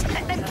killed. Don't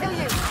let them kill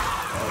you.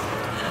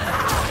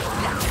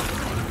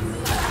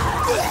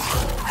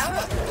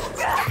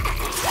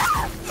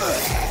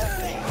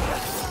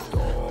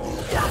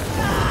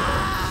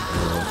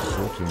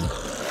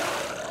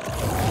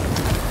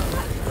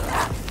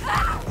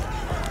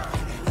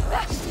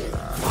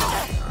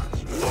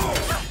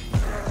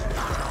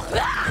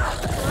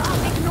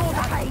 Ignore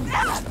the pain.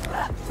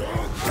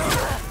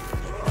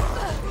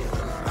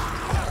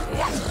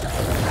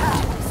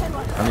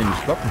 Kann ihn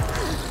nicht blocken.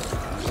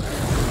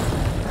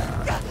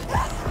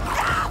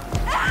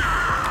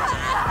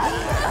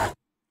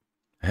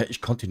 Hä,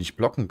 ich konnte ihn nicht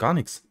blocken, gar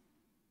nichts.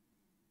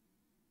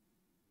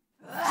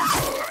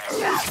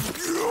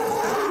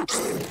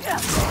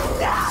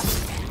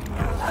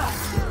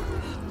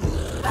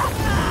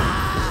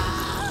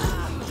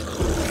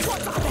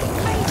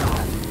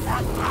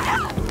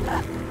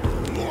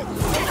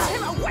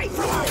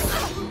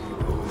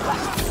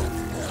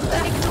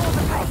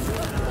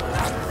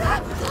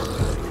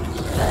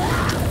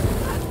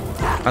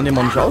 Kann dem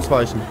auch nicht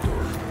ausweichen.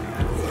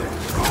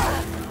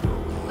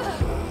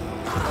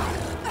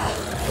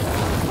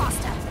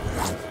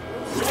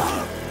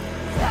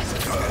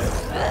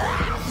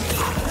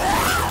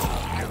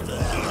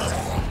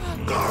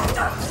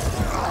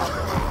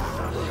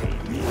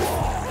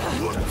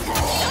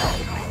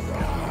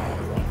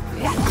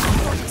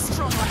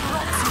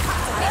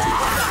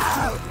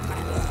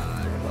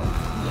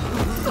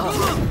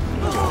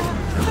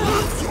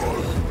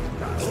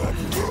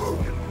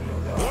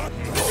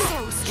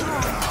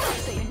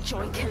 They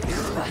enjoy killing.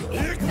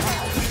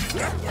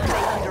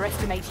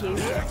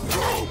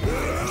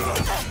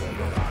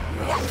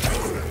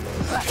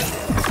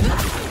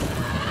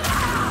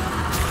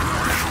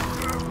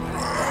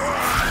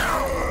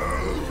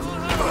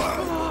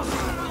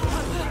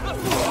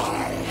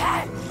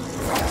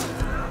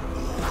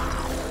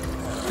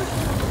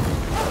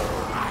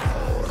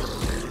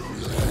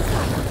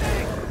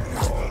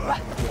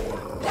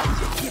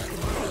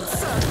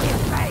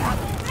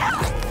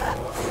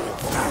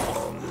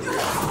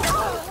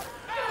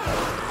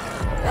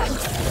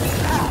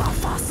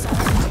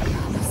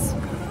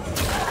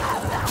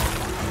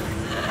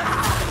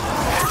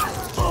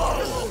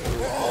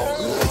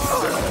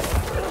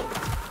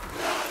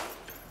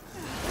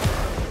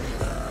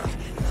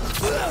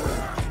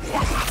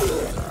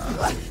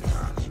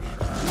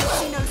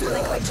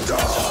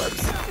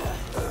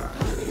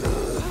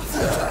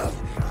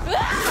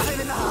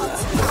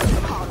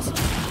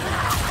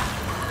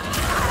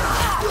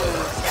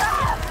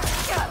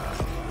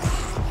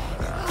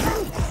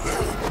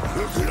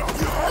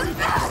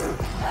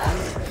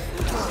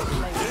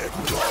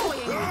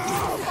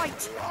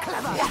 it!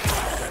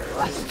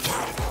 Clever!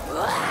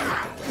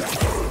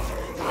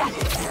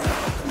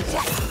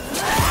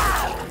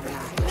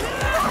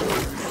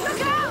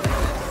 Look out!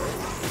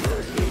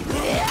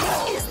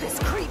 What is this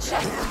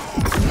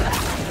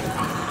creature?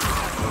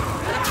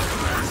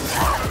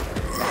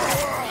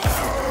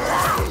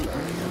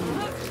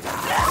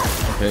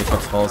 Okay, ich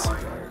hab's raus.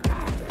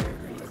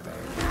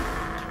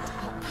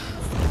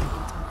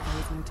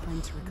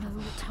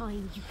 No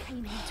time. You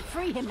came here to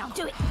free him. Now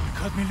do it.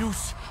 Cut me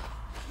loose.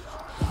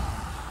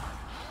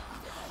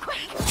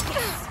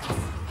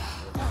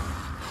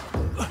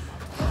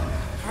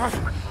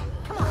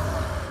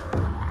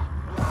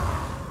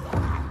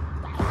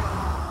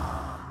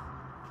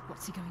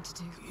 What's he going to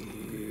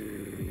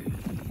do?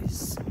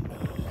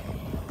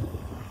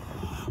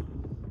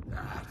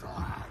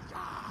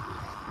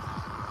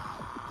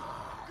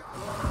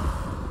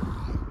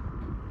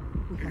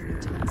 We have no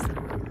time,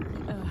 Senua.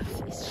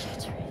 Earth is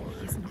shattering.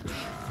 He is not ready.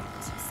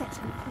 Set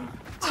him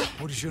free.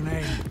 What is your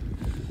name?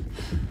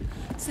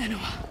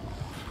 Senua.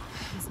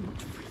 He is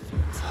not free.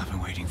 I've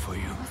been waiting for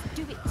you.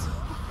 Do it.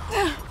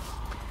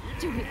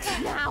 Do it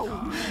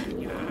now.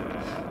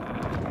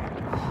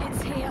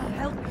 It's here.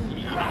 Help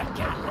me.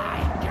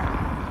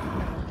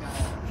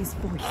 His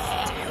voice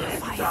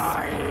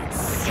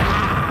terrifies.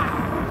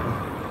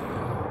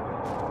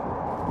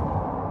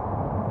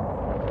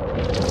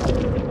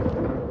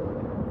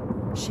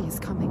 She is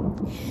coming.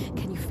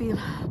 Can you feel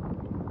her?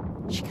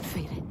 She can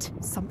feel it.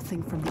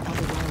 Something from the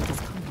other world is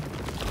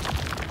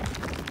coming.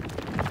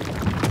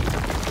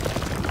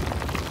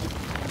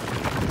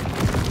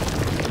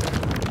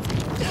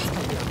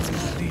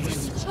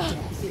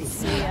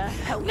 It's here.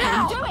 Help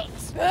now. Do it.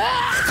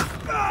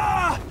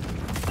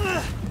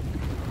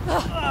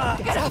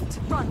 Get out!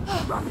 Run!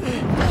 Run!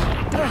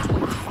 Don't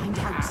wait to find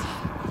out.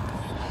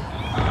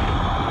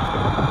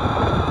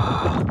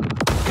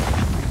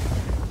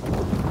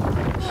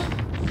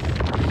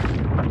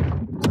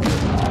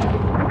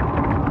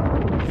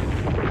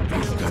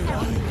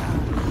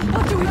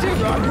 What do we do?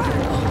 Run!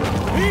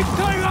 Leave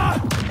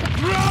Tiger!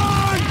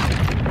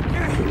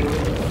 Run!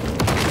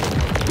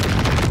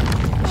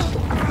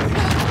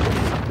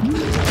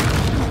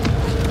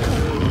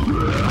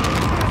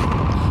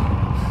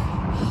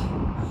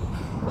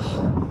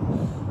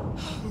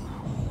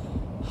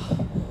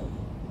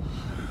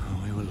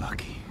 We were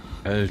lucky.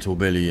 Alto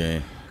Belly,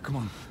 ey. Come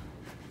on.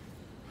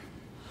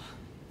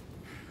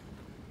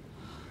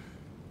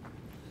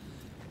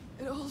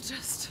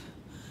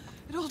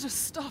 It all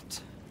just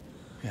stopped.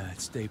 Yeah,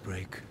 it's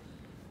daybreak.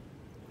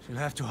 She'll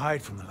have to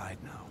hide from the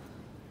light now.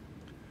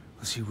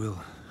 But she will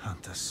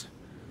hunt us.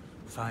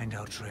 Find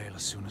our trail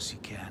as soon as he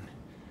can.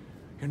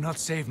 You're not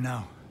safe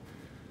now.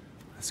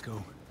 Let's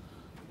go.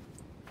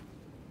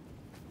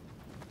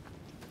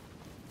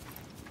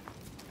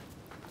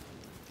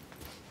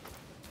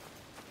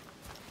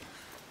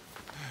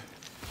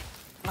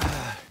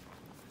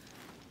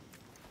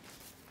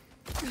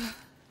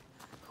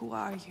 Who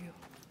are you?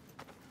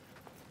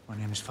 My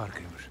name is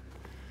Draugr.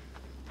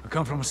 I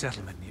come from a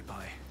settlement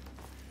nearby.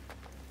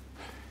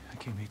 I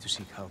came here to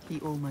seek help. He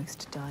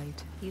almost died.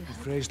 You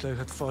The Freyslug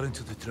had fallen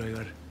to the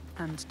Draugr.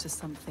 And to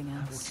something I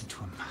walked else. into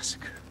a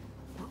massacre.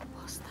 What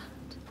was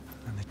that?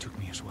 And they took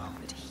me as well.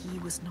 But he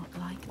was not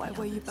like Why the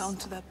were you others. bound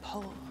to that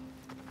pole?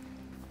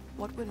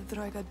 What were the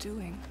Draugr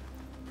doing?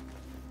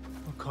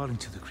 I'm calling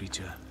to the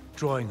creature,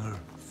 drawing her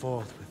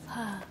forth with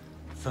Her.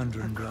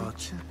 thunder and A blood.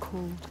 creature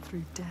called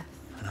through death.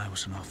 And I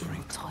was an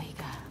offering.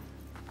 Tiger.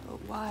 But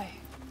why?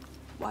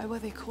 Why were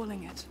they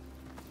calling it?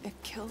 It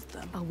killed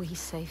them. Are we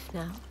safe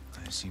now?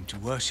 I seem to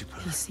worship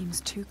He her.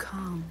 seems too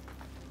calm.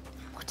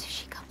 What if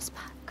she comes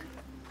back?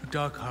 Her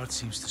dark heart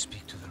seems to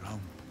speak to the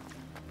realm.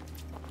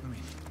 I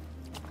mean,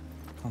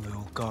 all the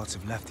old gods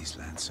have left these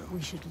lands, so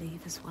We should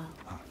leave as well.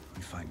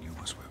 we find new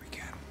ones where we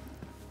can.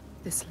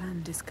 This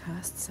land is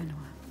cursed,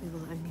 Senua. We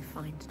will only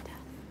find death.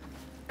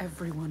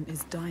 Everyone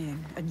is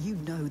dying, and you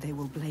know they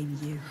will blame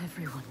you.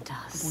 Everyone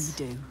does.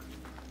 We do.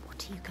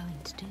 What are you going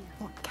to do?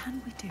 What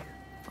can we do?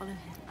 Follow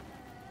him.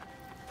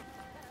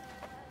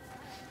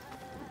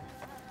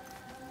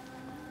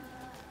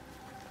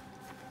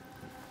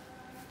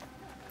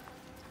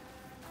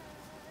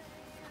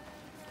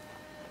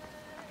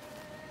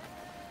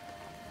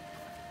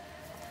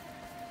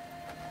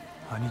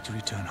 I need to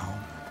return home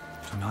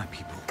to my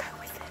people. Go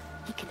with him.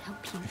 He can help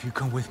you. If you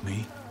come with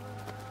me,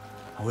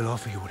 I will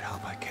offer you what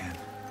help I can.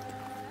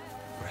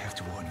 But I have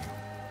to warn you,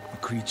 a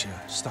creature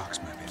stalks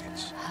my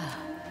village.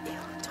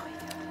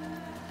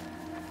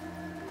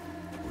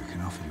 We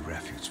can offer you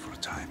refuge for a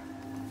time,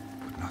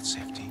 but not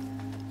safety.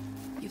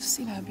 You've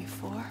seen her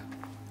before?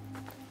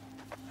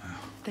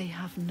 They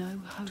have no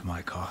hope. To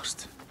my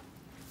cost.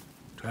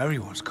 To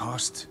everyone's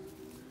cost.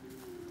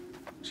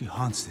 She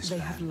haunts this They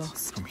land have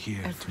lost from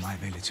here to everything. my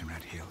village in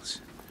Red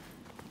Hills.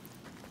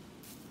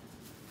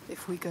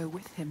 If we go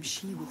with him,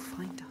 she will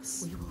find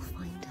us. We will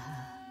find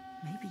her.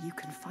 Maybe you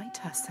can fight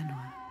her,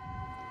 Senua.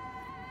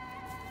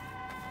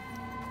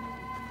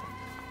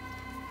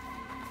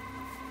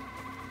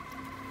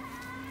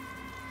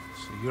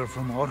 So you're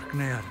from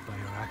Orkneyar by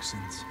your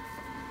accent.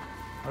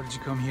 How did you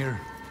come here?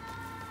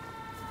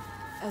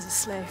 As a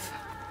slave.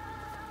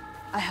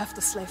 I have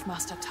the slave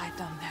master tied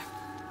down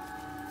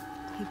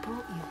there. He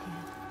brought you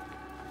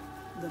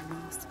here. The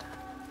master.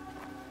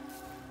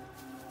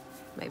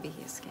 Maybe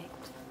he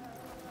escaped.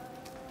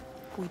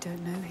 We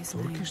don't know his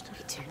name. We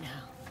do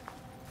now.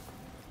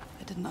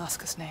 I didn't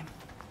ask his name.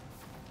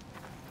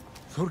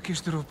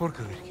 Þorkistur of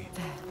Borgarvirki.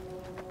 There.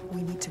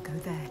 We need to go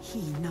there.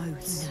 He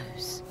knows. He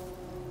knows.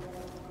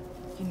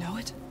 You know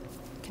it?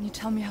 Can you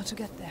tell me how to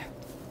get there?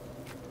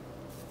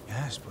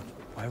 Yes, but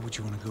why would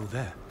you want to go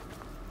there?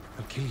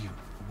 They'll kill you.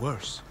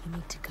 Worse. You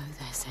need to go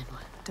there, Senua.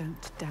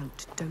 Don't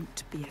doubt.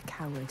 Don't be a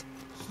coward.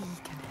 He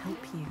can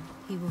help you.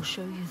 He will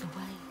show you the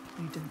way.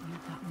 You don't need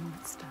that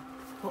monster.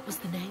 What was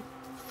the name?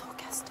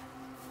 Thorkester.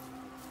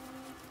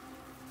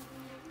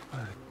 By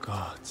the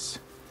gods.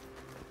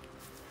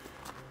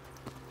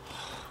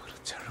 What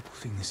a terrible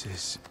thing this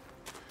is.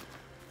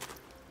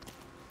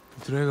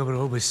 The Draugr were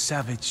always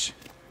savage.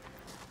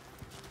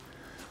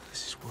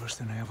 This is worse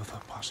than I ever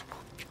thought possible.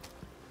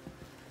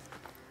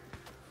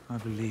 I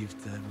believed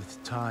that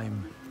with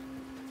time,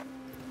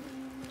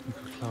 we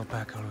could claw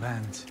back our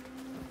land.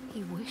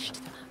 He wished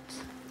that.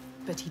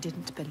 But he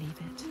didn't believe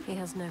it. He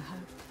has no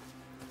hope.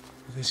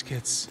 This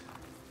gets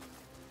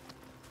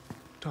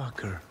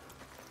darker,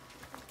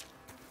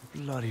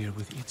 bloodier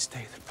with each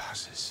day that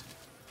passes.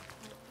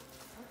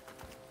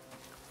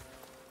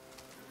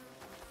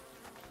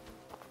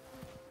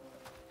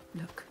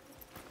 Look,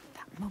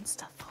 that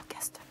monster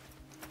Thorkester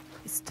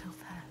is still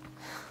there.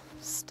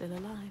 Still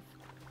alive.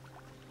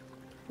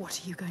 What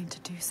are you going to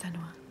do, Senua?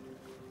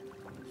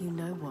 You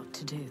know what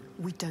to do.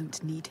 We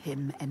don't need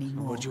him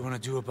anymore. What do you want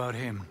to do about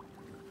him?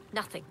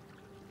 Nothing.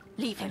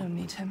 Leave I him. don't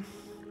need him.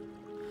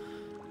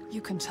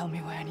 You can tell me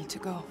where I need to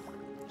go.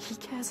 He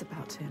cares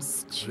about him.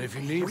 Well, if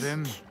you leave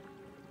him,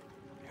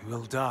 he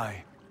will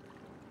die.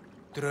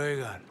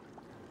 Draugr.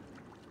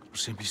 Or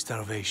simply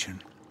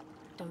starvation.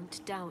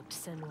 Don't doubt,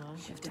 Senua.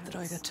 If the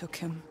Draugr took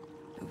him,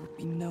 it would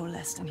be no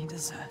less than he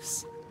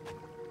deserves.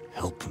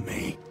 Help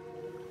me.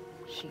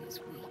 She is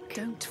weak.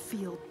 Don't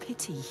feel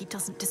pity. He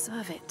doesn't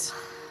deserve it.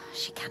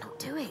 She cannot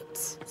do it.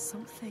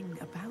 Something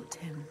about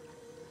him.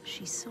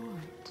 She saw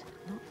it.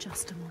 Not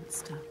just a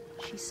monster.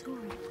 She saw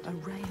it. A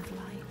ray of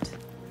light.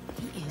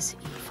 He is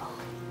evil.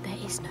 There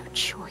is no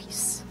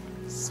choice.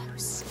 So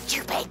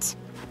stupid!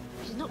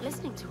 She's not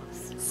listening to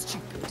us.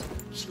 Stupid.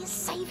 She is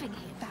saving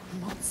him. That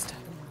monster.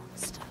 The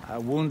monster. Our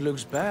wound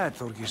looks bad,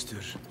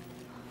 Þorkistur.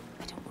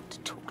 I don't want to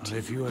talk Well, to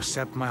if you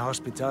accept my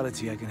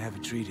hospitality, I can have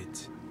it treated.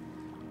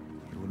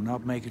 You will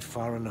not make it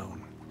far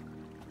alone.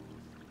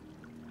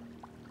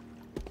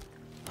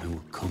 I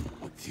will come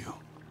with you.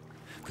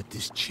 But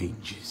this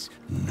changes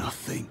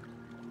nothing.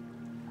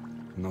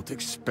 Not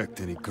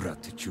expect any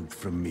gratitude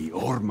from me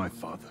or my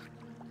father.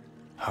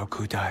 How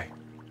could I?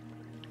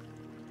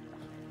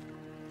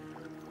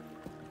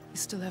 You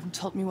still haven't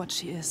told me what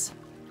she is.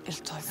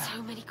 Draugr.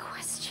 So many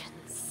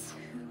questions.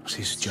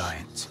 She's a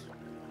giant.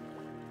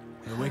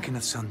 They awaken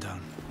at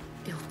sundown.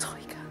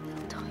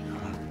 Iltoiga.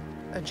 Time.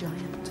 A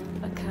giant.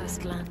 A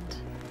cursed land.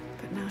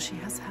 But now she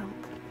has help.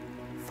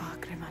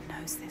 Fargrimr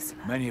knows this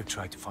land. Many have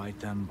tried to fight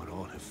them, but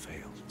all have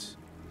failed.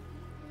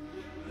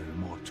 They're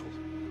immortal.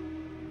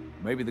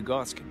 Maybe the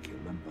gods can kill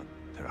them, but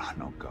there are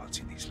no gods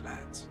in these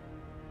lands.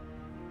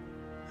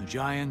 The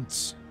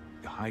giants,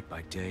 they hide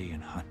by day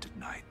and hunt at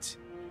night.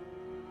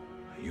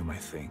 You may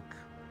think,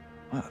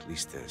 well, at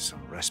least there's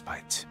some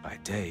respite by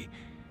day.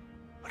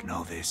 But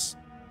know this.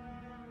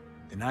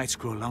 The nights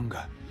grow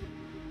longer.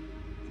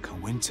 And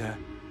come winter,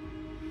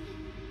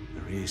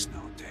 there is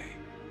no day.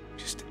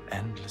 Just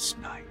endless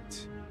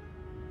night.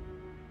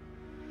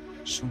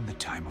 Soon the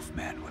time of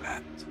man will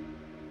end.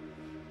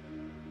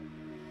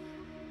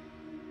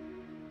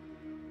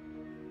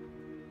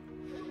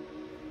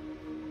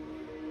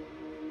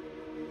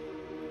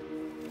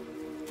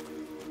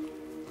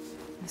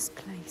 This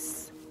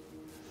place.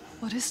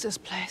 What is this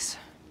place?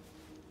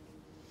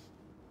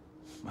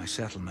 My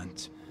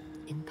settlement.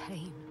 In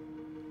pain.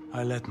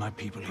 I led my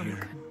people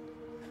here.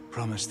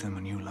 Promised them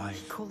a new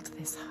life. Called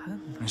this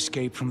home. An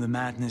escape from the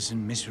madness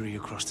and misery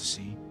across the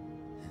sea.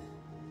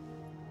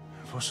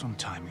 For some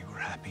time we were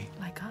happy.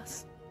 Like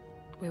us.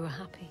 We were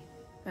happy.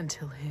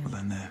 Until him. But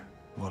then the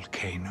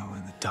volcano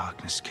and the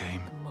darkness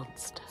came. The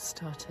monster.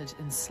 Started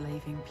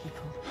enslaving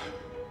people.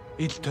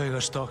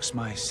 Draugr stalks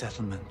my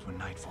settlement when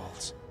night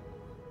falls.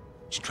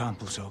 She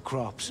tramples our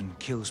crops and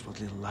kills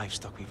what little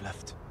livestock we've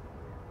left.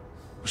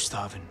 We're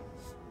starving.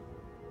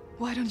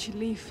 Why don't you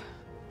leave?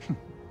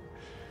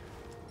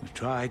 We've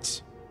tried.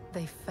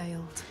 They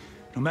failed.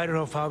 No matter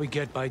how far we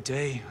get by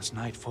day, as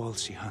night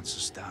falls, she hunts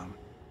us down.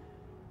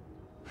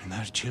 And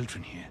there are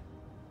children here.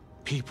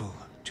 People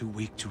too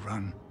weak to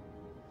run.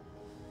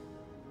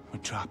 We're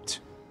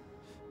trapped.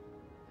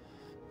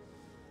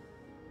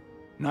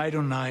 Night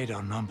on night,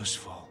 our numbers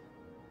fall.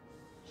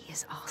 He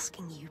is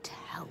asking you to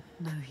help.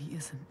 No, he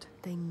isn't.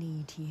 They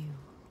need you.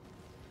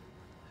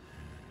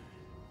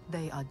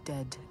 They are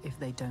dead if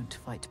they don't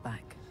fight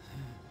back.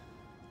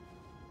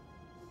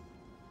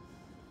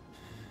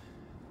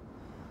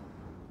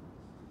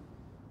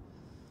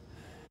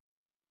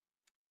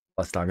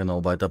 was da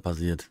genau weiter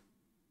passiert.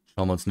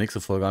 Schauen wir uns nächste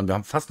Folge an. Wir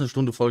haben fast eine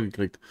Stunde voll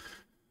gekriegt.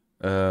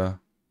 Ich hoffe,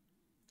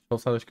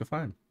 es hat euch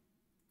gefallen.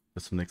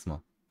 Bis zum nächsten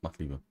Mal. Macht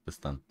Liebe. Bis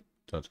dann.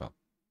 Ciao, ciao.